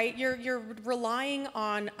that, yeah. right? You're relying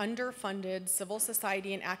on underfunded civil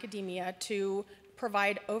society and academia to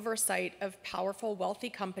provide oversight of powerful,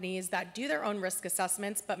 wealthy companies that do their own risk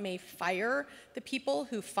assessments but may fire the people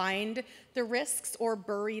who find the risks or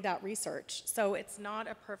bury that research. So it's not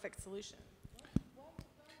a perfect solution.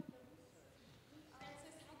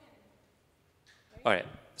 All right,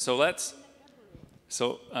 so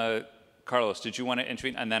Carlos, did you want to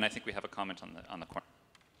intervene? And then I think we have a comment on the corner.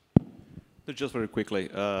 Just very quickly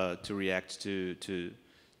to react to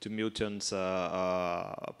Milton's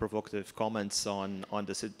provocative comments on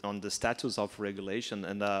the status of regulation,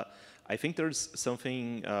 and I think there's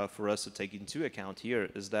something for us to take into account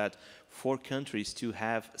here is that for countries to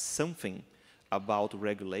have something about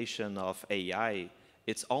regulation of AI,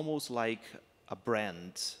 it's almost like a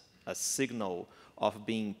brand, a signal of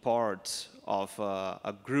being part of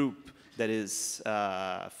a group that is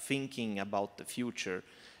thinking about the future.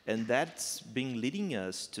 And that's been leading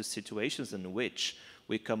us to situations in which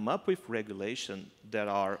we come up with regulation that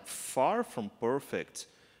are far from perfect,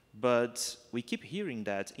 but we keep hearing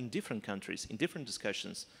that in different countries, in different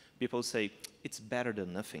discussions, people say, it's better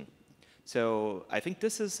than nothing. So I think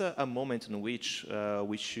this is a moment in which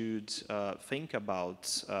we should think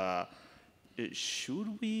about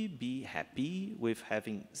should we be happy with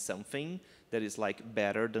having something that is like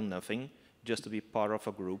better than nothing, just to be part of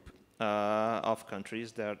a group of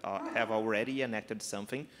countries that have already enacted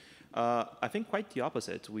something? I think quite the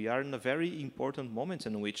opposite. We are in a very important moment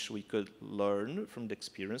in which we could learn from the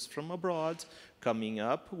experience from abroad, coming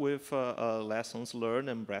up with lessons learned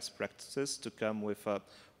and best practices to come with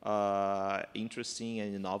interesting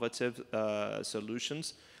and innovative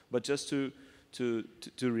solutions. But just to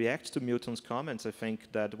react to Milton's comments, I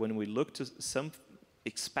think that when we look to some,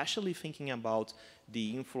 especially thinking about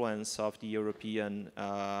the influence of the European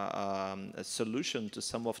solution to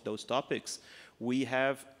some of those topics, we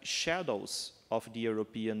have shadows of the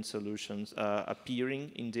European solutions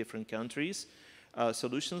appearing in different countries,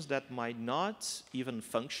 solutions that might not even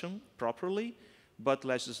function properly, but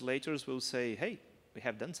legislators will say, hey, we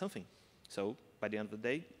have done something. So by the end of the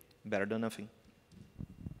day, better than nothing.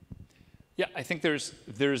 Yeah, I think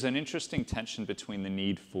there's an interesting tension between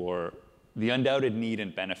the undoubted need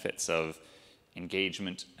and benefits of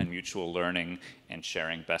engagement and mutual learning and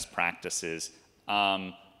sharing best practices,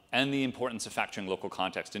 and the importance of factoring local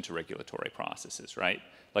context into regulatory processes, right?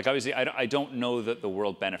 Like obviously, I don't know that the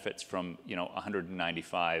world benefits from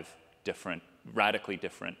 195 different, radically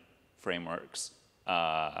different frameworks,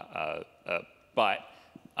 but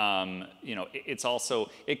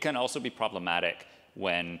it can also be problematic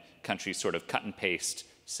when countries sort of cut and paste,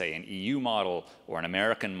 say, an EU model or an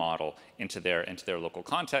American model into their local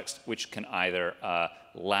context, which can either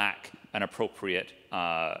lack an appropriate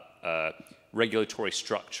regulatory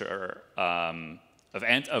structure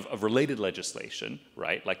of related legislation,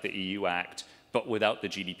 right, like the EU Act but without the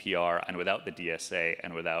GDPR and without the DSA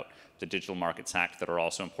and without the Digital Markets Act that are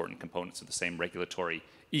also important components of the same regulatory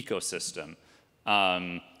ecosystem,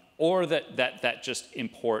 or that just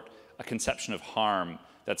import a conception of harm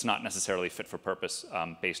that's not necessarily fit for purpose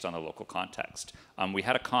based on the local context. We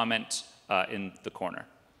had a comment in the corner.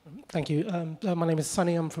 Thank you. My name is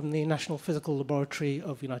Sunny. I'm from the National Physical Laboratory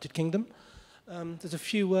of the United Kingdom. There's a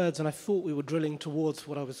few words, and I thought we were drilling towards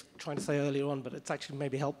what I was trying to say earlier on, but it's actually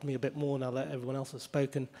maybe helped me a bit more now that everyone else has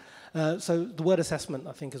spoken. So the word assessment,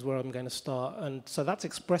 I think, is where I'm going to start. And so that's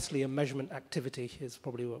expressly a measurement activity is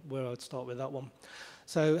probably where I would start with that one.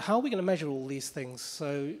 So how are we going to measure all these things?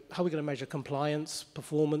 So how are we going to measure compliance,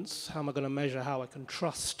 performance? How am I going to measure how I can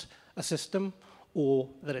trust a system or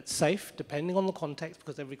that it's safe, depending on the context,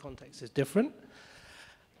 because every context is different?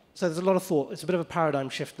 So there's a lot of thought. It's a bit of a paradigm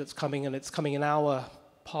shift that's coming, and it's coming in our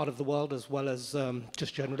part of the world as well as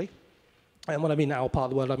just generally. And when I mean our part of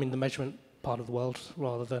the world, I mean the measurement part of the world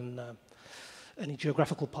rather than any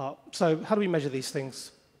geographical part. So how do we measure these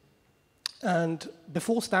things? And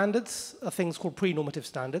before standards are things called pre-normative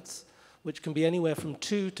standards, which can be anywhere from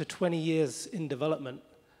 2 to 20 years in development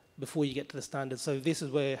before you get to the standards. So this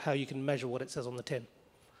is how you can measure what it says on the tin.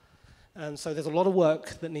 And so there's a lot of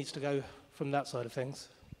work that needs to go from that side of things.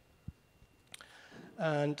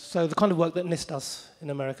 And so the kind of work that NIST does in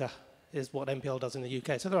America is what MPL does in the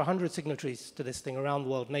UK. So there are 100 signatories to this thing around the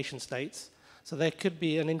world, nation states. So there could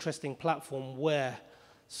be an interesting platform where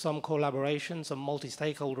some collaboration, some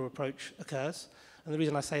multi-stakeholder approach occurs. And the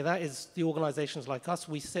reason I say that is the organizations like us,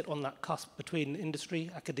 we sit on that cusp between industry,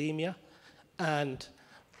 academia, and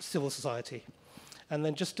civil society. And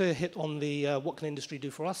then just to hit on the what can industry do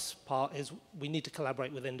for us part is we need to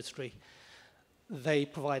collaborate with industry. They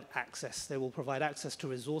provide access. They will provide access to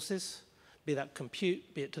resources, be that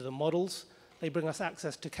compute, be it to the models. They bring us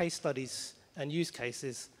access to case studies and use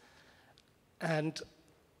cases. And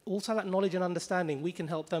also that knowledge and understanding, we can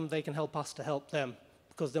help them, they can help us to help them,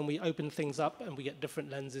 because then we open things up and we get different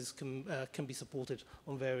lenses can be supported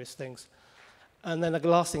on various things. And then the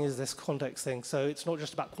last thing is this context thing. So it's not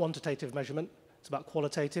just about quantitative measurement, it's about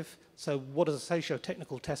qualitative. So what does a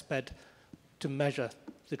socio-technical test bed to measure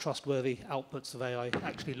the trustworthy outputs of AI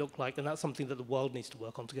actually look like? And that's something that the world needs to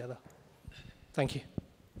work on together. Thank you.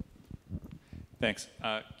 Thanks.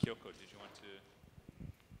 Kyoko, did you want to?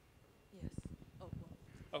 Yes.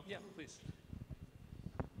 Oh, yeah, please.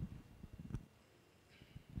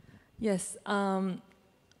 Yes.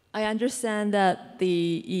 I understand that the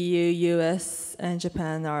EU, US, and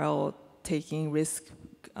Japan are all taking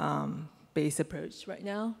risk-based approach right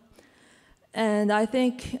now. And I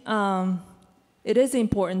think it is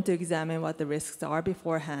important to examine what the risks are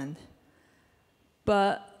beforehand.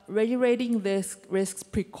 But regulating this risks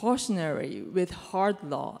precautionary with hard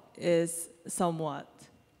law is somewhat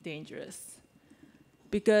dangerous,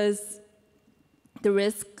 because the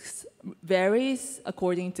risks varies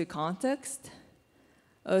according to context.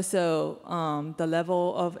 Also, the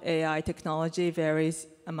level of AI technology varies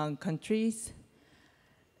among countries.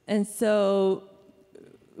 And so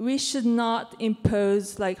we should not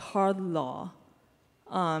impose like hard law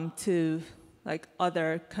to like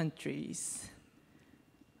other countries,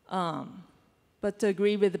 but to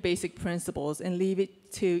agree with the basic principles and leave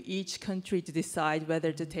it to each country to decide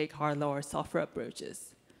whether to take hard law or softer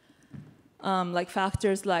approaches. Like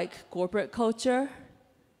factors like corporate culture,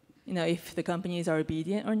 if the companies are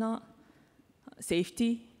obedient or not,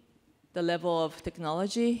 safety, the level of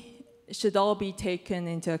technology, should all be taken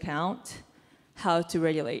into account how to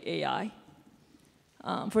regulate AI.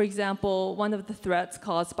 For example, one of the threats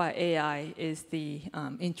caused by AI is the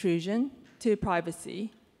intrusion to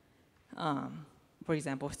privacy. For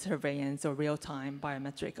example, surveillance or real-time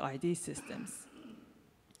biometric ID systems.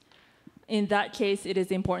 In that case, it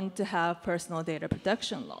is important to have personal data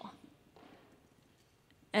protection law.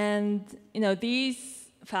 And these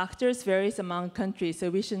factors vary among countries, so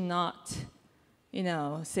we should not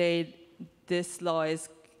say this law is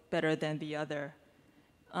better than the other.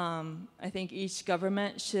 I think each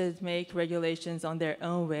government should make regulations on their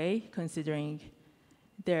own way, considering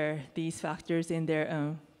these factors in their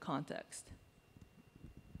own context.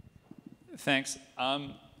 Thanks.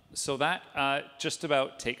 So that just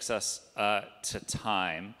about takes us to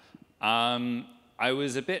time. I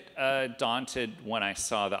was a bit daunted when I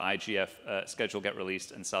saw the IGF schedule get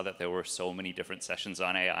released and saw that there were so many different sessions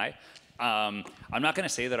on AI. I'm not going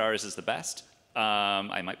to say that ours is the best.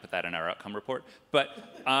 I might put that in our outcome report. But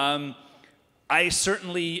I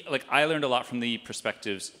certainly, I learned a lot from the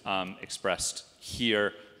perspectives expressed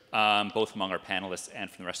here, both among our panelists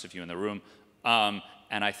and from the rest of you in the room.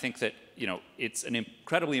 And I think that, it's an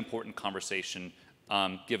incredibly important conversation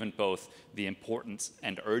given both the importance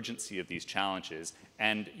and urgency of these challenges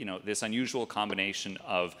and this unusual combination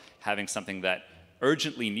of having something that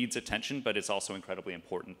urgently needs attention, but it's also incredibly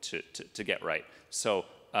important to get right. So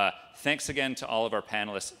thanks again to all of our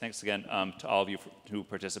panelists. Thanks again to all of you who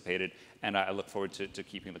participated, and I look forward to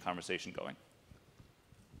keeping the conversation going.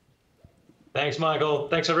 Thanks, Michael.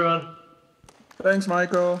 Thanks, everyone. Thanks,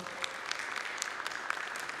 Michael.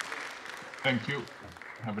 Thank you.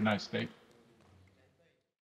 Have a nice day.